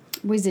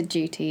 Wizard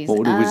duties. What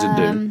would a wizard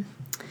do?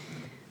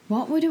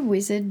 What would a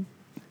wizard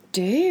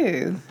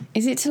do?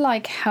 Is it to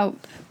like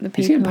help the people?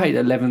 He's getting paid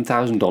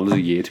 $11,000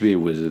 a year to be a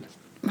wizard.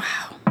 Wow.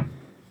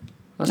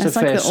 That's That's a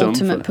like fair the sum.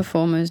 ultimate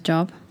performer's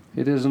job.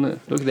 It is, isn't it?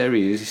 Look, there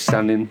he is. He's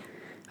standing,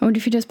 I wonder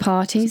if he does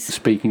parties.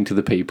 speaking to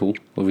the people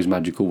of his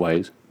magical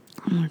ways.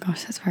 Oh my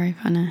gosh, that's very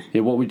funny.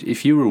 Yeah. What would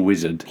if you were a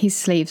wizard? His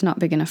sleeve's not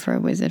big enough for a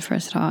wizard for a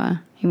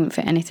starter. He wouldn't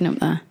fit anything up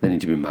there. They need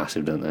to be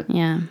massive, don't they?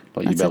 Yeah.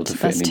 Like you'd be able to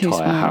fit an that's too entire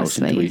small a house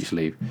into sleeve. each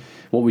sleeve.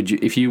 What would you,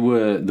 if you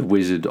were the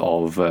wizard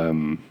of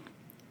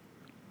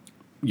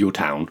your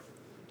town?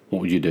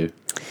 What would you do?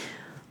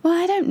 Well,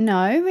 I don't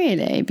know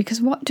really,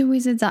 because what do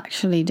wizards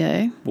actually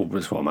do? Well,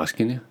 that's what I'm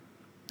asking you.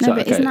 No, So,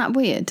 but okay, isn't that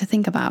weird to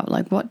think about?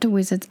 Like, what do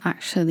wizards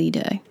actually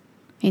do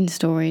in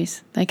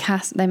stories? They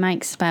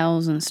make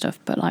spells and stuff,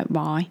 but like,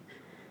 why?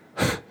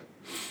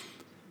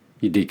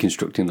 you're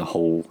deconstructing the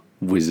whole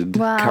wizard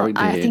Well,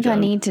 character I here, think I Joe.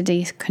 need to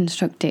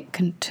deconstruct it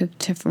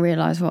to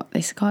realise what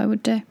this guy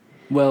would do.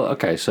 Well,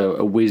 okay, so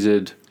a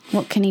wizard.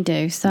 What can he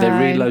do? So They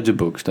read loads of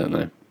books, don't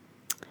they?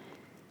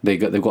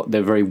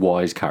 They're very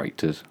wise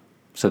characters,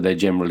 so they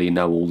generally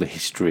know all the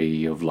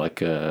history of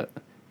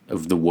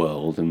of the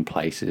world and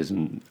places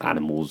and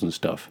animals and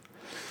stuff,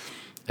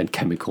 and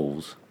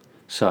chemicals.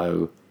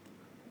 So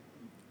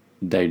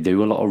they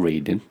do a lot of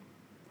reading,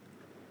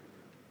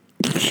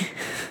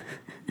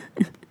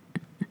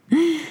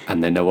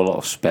 and they know a lot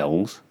of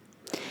spells.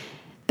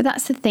 But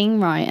that's the thing,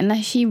 right?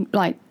 Unless you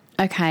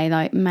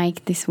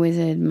make this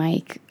wizard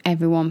make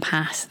everyone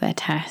pass their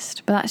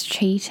test, but that's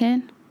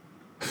cheating.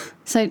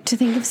 So to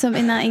think of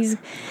something that he's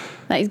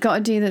got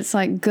to do that's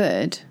like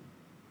good,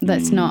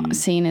 that's not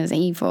seen as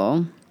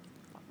evil,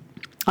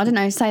 I don't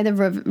know, say the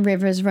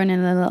river's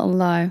running a little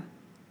low,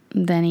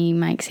 then he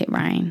makes it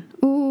rain.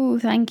 Ooh,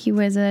 thank you,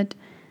 wizard.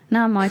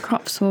 Now my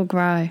crops will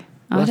grow.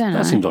 I don't know.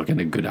 That seems like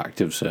a good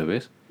act of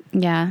service.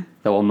 Yeah.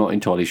 Though I'm not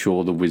entirely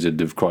sure the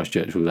Wizard of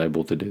Christchurch was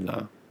able to do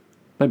that.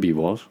 Maybe he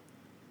was.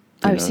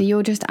 Oh, so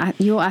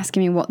you're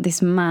asking me what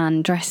this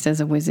man dressed as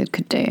a wizard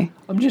could do?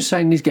 I'm just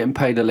saying he's getting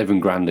paid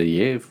 11 grand a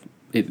year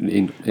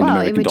in Well,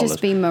 American it would dollars.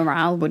 just be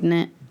morale, wouldn't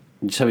it?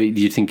 So do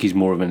you think he's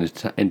more of an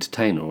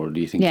entertainer, or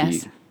do you think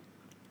Yes.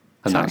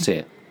 And Sorry. that's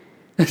it?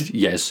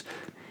 Yes.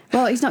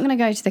 Well, he's not going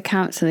to go to the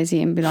council, is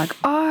he, and be like,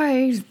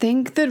 I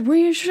think that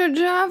we should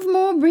have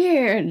more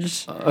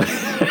beards.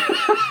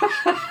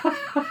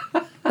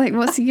 Like,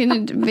 what's he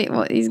going to be?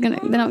 They're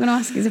not going to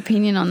ask his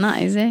opinion on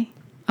that, is he?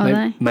 Are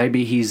they?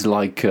 Maybe he's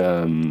like,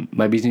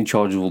 maybe he's in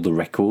charge of all the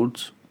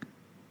records.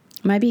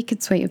 Maybe he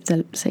could sweep up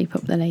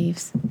the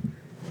leaves.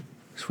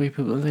 Sweep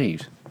up the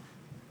leaves.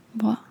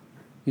 What?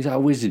 Is that a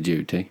wizard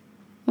duty?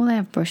 Well, they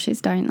have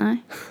brushes, don't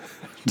they?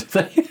 Do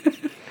they?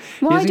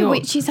 Why Yes, do they are.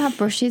 witches have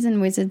brushes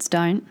and wizards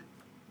don't?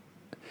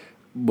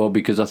 Well,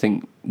 because I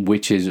think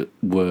witches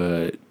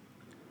were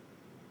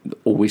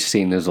always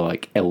seen as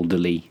like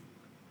elderly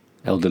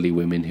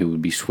women who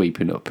would be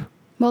sweeping up.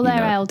 Well, You they're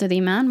know. elderly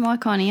man. Why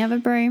can't he have a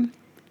broom?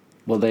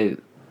 Well,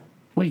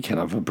 you can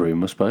have a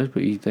broom, I suppose,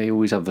 but they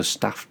always have a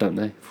staff, don't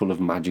they, full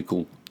of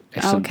magical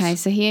essence. Okay,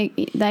 so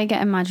they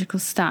get a magical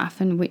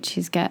staff and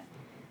witches get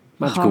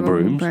a Magical horrible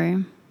brooms.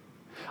 broom.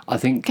 I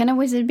think, Can a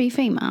wizard be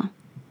female?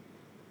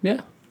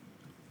 yeah.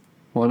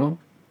 Why not?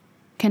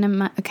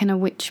 Can a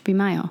witch be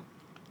male?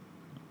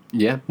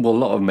 Yeah. Well, a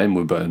lot of men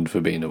were burned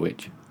for being a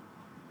witch.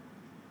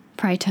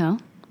 Pray tell.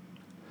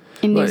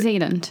 In New Right.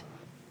 Zealand.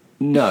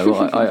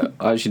 No,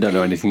 I actually don't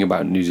know anything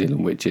about New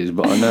Zealand witches,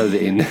 but I know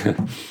that in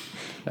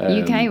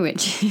UK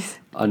witches.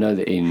 I know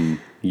that in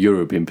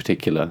Europe, in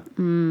particular,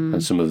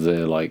 and some of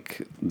the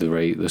like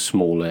the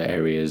smaller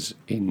areas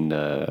in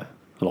a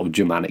lot of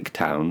Germanic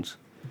towns,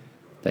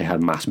 they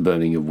had mass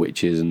burning of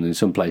witches, and in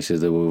some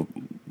places there were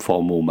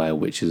far more male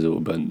witches that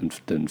were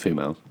burnt than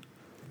females.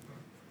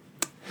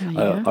 There you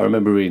go. I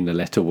remember reading a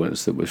letter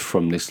once that was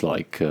from this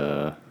like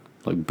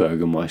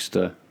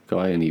Burgermeister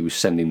guy, and he was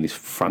sending this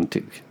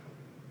frantic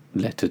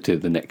letter to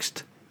the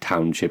next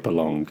township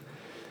along,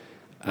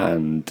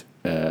 and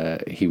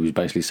he was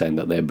basically saying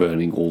that they're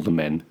burning all the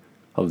men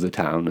of the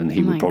town, and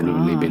he Oh would my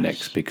probably be gosh.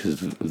 next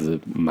because of the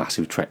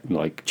massive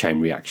chain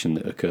reaction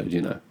that occurred,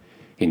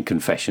 in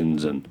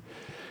confessions and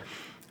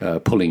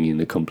pulling in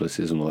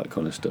accomplices and all that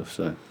kind of stuff.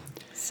 So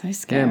So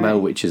scary. yeah, male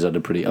witches had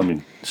a pretty. I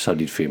mean, so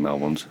did female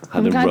ones. Had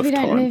I'm a glad rough we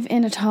don't time. live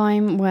in a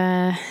time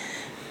where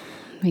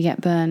we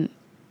get burnt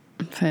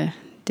for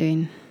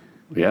doing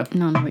Yeah,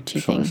 non-witchy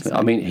things.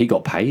 I mean, he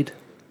got paid.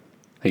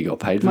 He got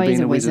paid for Well, being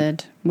he's a a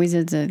wizard. wizard.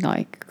 Wizards are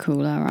like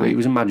cooler, But he right?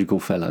 was a magical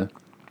fellow.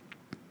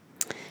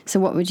 So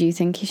what would you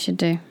think he should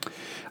do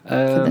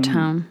for the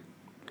town?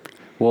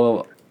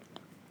 Well,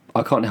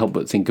 I can't help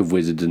but think of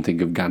wizards and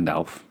think of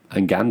Gandalf.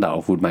 And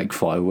Gandalf would make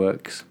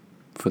fireworks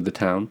for the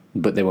town,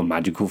 but they were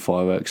magical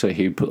fireworks. So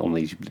he would put on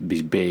these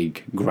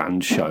big,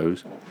 grand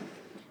shows.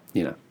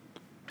 What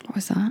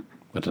was that?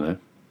 I don't know.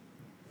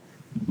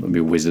 Maybe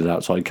a wizard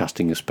outside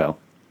casting a spell.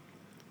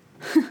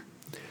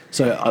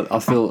 So I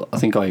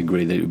think I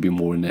agree that it would be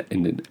more in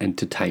an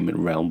entertainment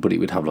realm, but it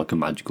would have like a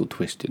magical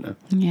twist,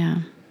 Yeah.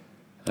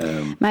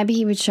 Maybe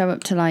he would show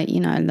up to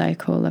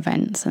local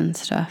events and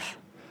stuff,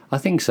 I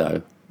think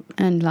so.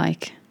 and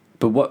like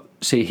But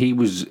he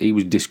was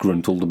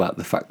disgruntled about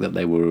the fact that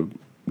they were,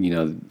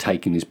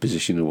 taking his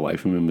position away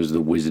from him as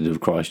the Wizard of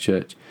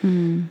Christchurch.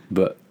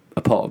 But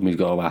a part of me's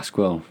got to ask,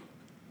 well,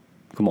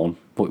 come on,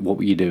 what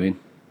were you doing?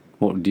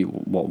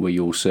 What were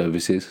your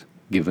services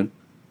given?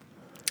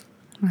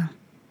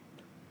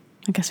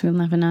 I guess we'll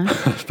never know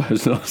I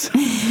suppose not.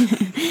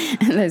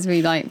 unless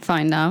we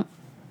find out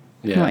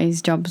Yeah. what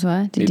his jobs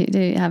were. Did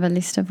you have a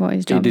list of what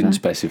his He jobs didn't were?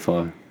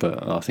 specify,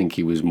 but I think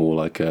he was more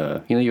like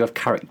you have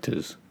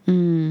characters.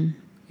 He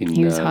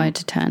was hired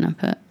to turn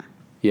up at.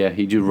 Yeah,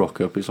 he just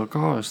rock up. It's like,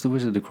 oh, it's the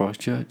Wizard of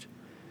Christchurch.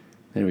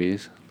 There he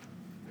is.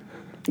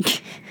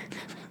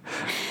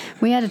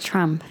 We had a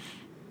tramp.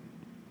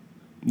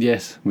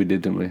 Yes, we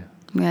did, didn't we?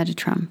 We had a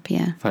tramp.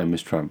 Yeah,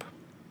 Famous tramp.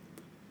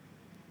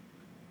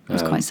 it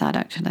was quite sad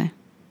actually.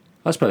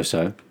 I suppose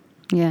so.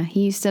 Yeah,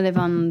 he used to live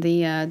on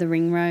the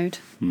ring road,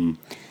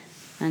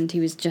 and he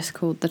was just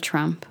called the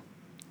Tramp.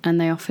 And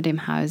they offered him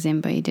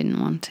housing, but he didn't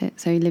want it,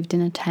 so he lived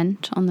in a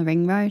tent on the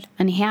ring road.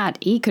 And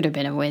he could have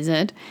been a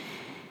wizard.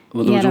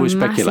 Well, He there was had a always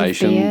massive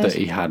speculation beard. that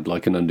he had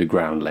like an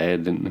underground lair,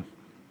 didn't he?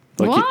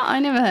 Like What? I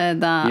never heard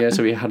that. Yeah,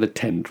 so he had a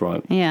tent,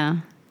 right? Yeah.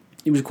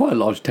 It was quite a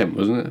large tent,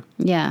 wasn't it?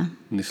 Yeah.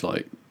 And this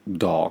like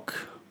dark,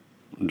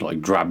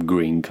 like drab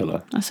green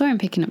colour. I saw him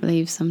picking up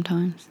leaves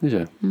sometimes. Is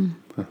it?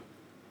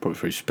 Probably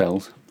for his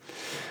spells.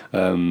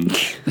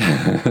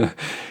 Yeah,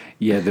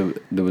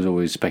 there was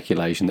always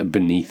speculation that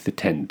beneath the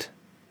tent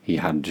he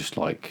had just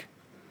like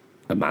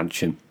a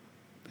mansion.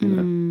 You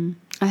know?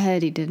 I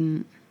heard he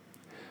didn't.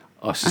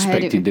 I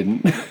suspect he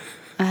didn't.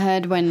 I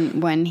heard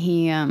when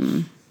he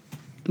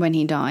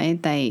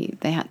died, they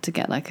had to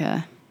get like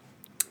a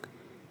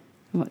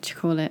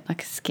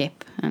like a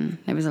skip, and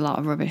there was a lot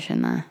of rubbish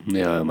in there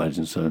Yeah, I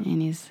imagine so.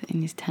 in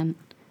his tent.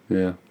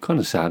 Yeah, kind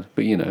of sad,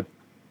 but you know,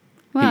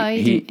 Well,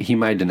 he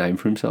made a name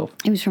for himself.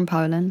 he was from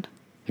Poland.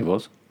 He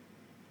was.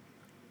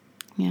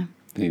 Yeah.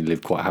 He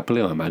lived quite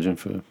happily, I imagine,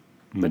 for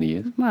many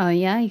years. Well,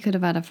 yeah, he could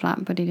have had a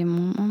flat, but he didn't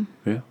want one.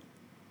 Yeah.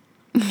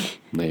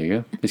 There you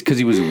go. It's because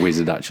he was a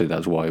wizard, actually.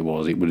 That's why it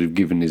was. It would have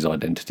given his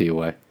identity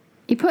away.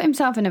 He put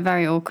himself in a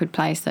very awkward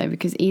place, though,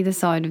 because either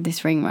side of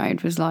this ring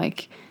road was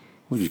like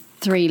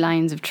 3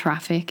 lanes of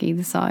traffic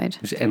either side.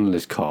 There's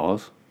endless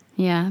cars.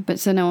 Yeah, but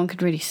so no one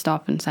could really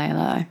stop and say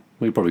hello.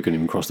 Well, he probably couldn't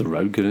even cross the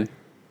road, could he?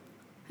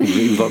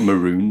 He was like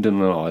marooned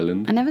on an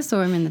island. I never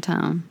saw him in the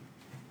town.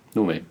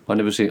 Nor me. I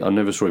never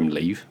saw him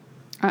leave.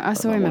 I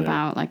saw him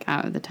about, like,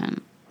 out of the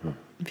tent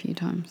a few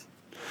times.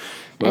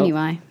 Well,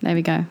 anyway, there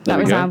we go. That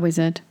was our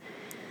wizard.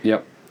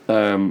 Yep.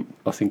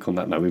 I think on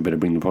that note, we better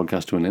bring the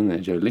podcast to an end there,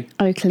 Jodie.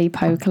 Oakley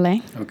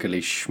pokely.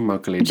 Oakley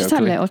schmuckly. We just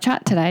had a little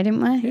chat today,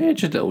 didn't we? Yeah,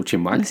 just a little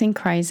chinwag. Nothing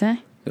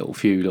crazy.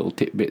 Few little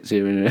tidbits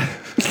here and there.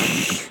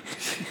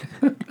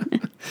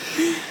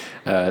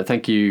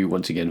 Thank you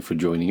once again for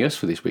joining us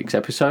for this week's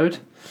episode.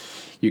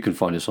 You can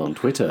find us on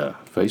Twitter,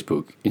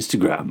 Facebook,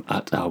 Instagram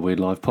at Our Weird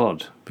Life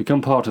Pod.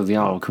 Become part of the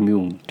Owl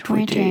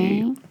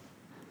community.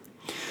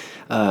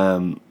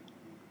 And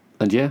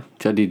yeah,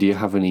 Jodie, do you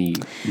have any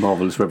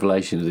marvellous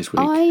revelations this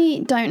week?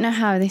 I don't know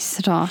how this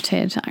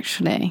started,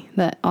 actually.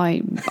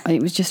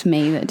 It was just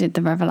me that did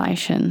the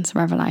revolutionary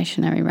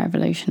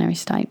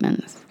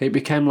statements. It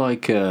became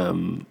like, I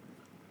don't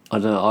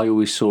know, I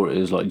always saw it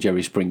as like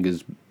Jerry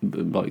Springer's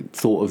like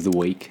thought of the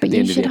week. But at the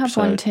you end should of the have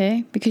one episode.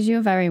 too, because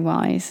you're very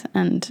wise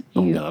and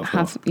you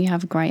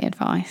have great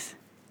advice.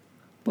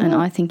 Well, and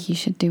I think you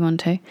should do one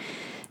too.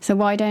 So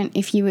why don't,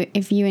 if you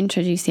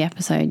introduce the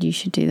episode, you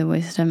should do the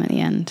wisdom at the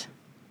end.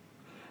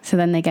 So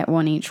then they get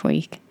one each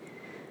week.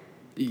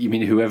 You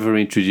mean whoever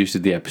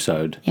introduces the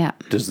episode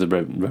does the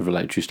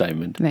revelatory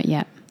statement? But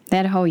yeah. They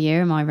had a whole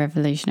year of my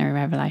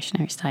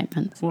revolutionary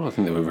statements. Well, I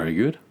think they were very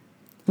good.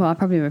 Well, I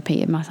probably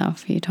repeated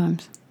myself a few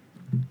times.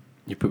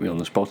 You put me on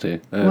the spot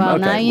here. Well,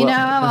 okay, now you know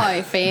how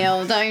I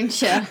feel,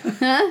 don't you?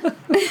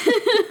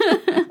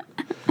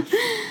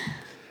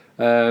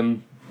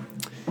 Come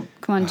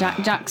on,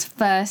 Jack. Jack's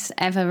first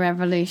ever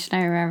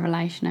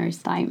revolutionary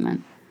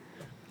statement.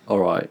 All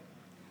right.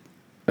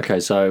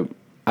 Okay, so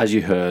as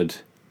you heard,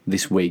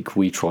 this week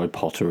we tried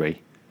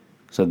pottery.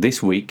 So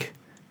this week,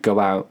 go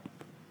out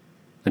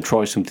and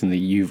try something that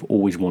you've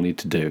always wanted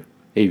to do,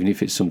 even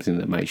if it's something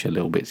that makes you a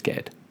little bit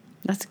scared.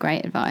 That's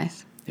great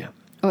advice. Yeah.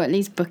 Or at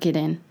least book it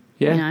in.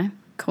 Yeah. You know,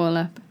 call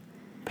up.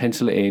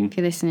 Pencil it in. If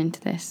you're listening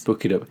to this.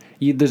 Book it up.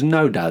 There's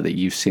no doubt that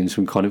you've seen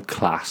some kind of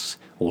class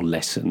or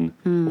lesson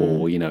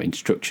or,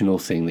 instructional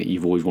thing that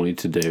you've always wanted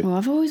to do. Well,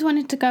 I've always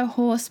wanted to go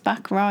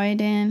horseback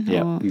riding.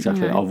 Yeah,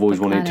 exactly. I've always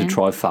wanted to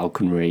try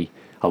falconry.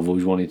 I've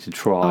always wanted to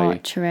try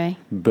archery,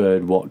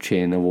 bird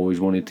watching. I've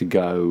always wanted to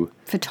go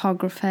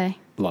photography.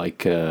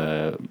 Like,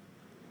 I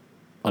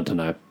don't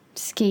know.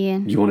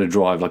 Skiing. You want to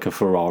drive like a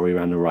Ferrari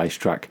around a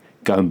racetrack?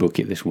 Go and book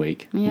it this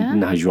week. Yeah.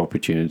 Now's your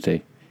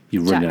opportunity.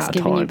 You're running out of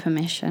time. Jack's giving you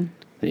permission.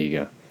 There you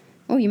go.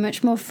 Oh, you're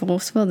much more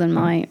forceful than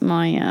my.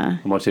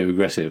 Am I too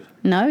aggressive?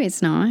 No,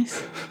 it's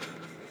nice.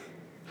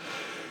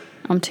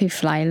 I'm too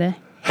flaily.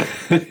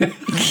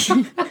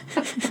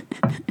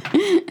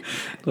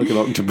 Like an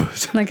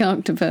octopus. Like an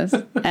octopus.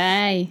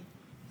 Hey,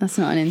 that's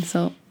not an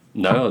insult.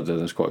 No,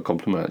 that's quite a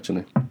compliment,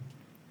 actually.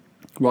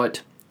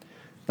 Right,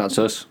 that's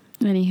us.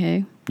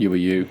 Anywho. You are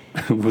you.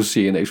 We'll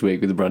see you next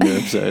week with a brand new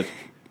episode.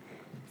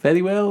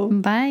 Very well.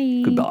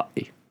 Bye.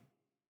 Goodbye.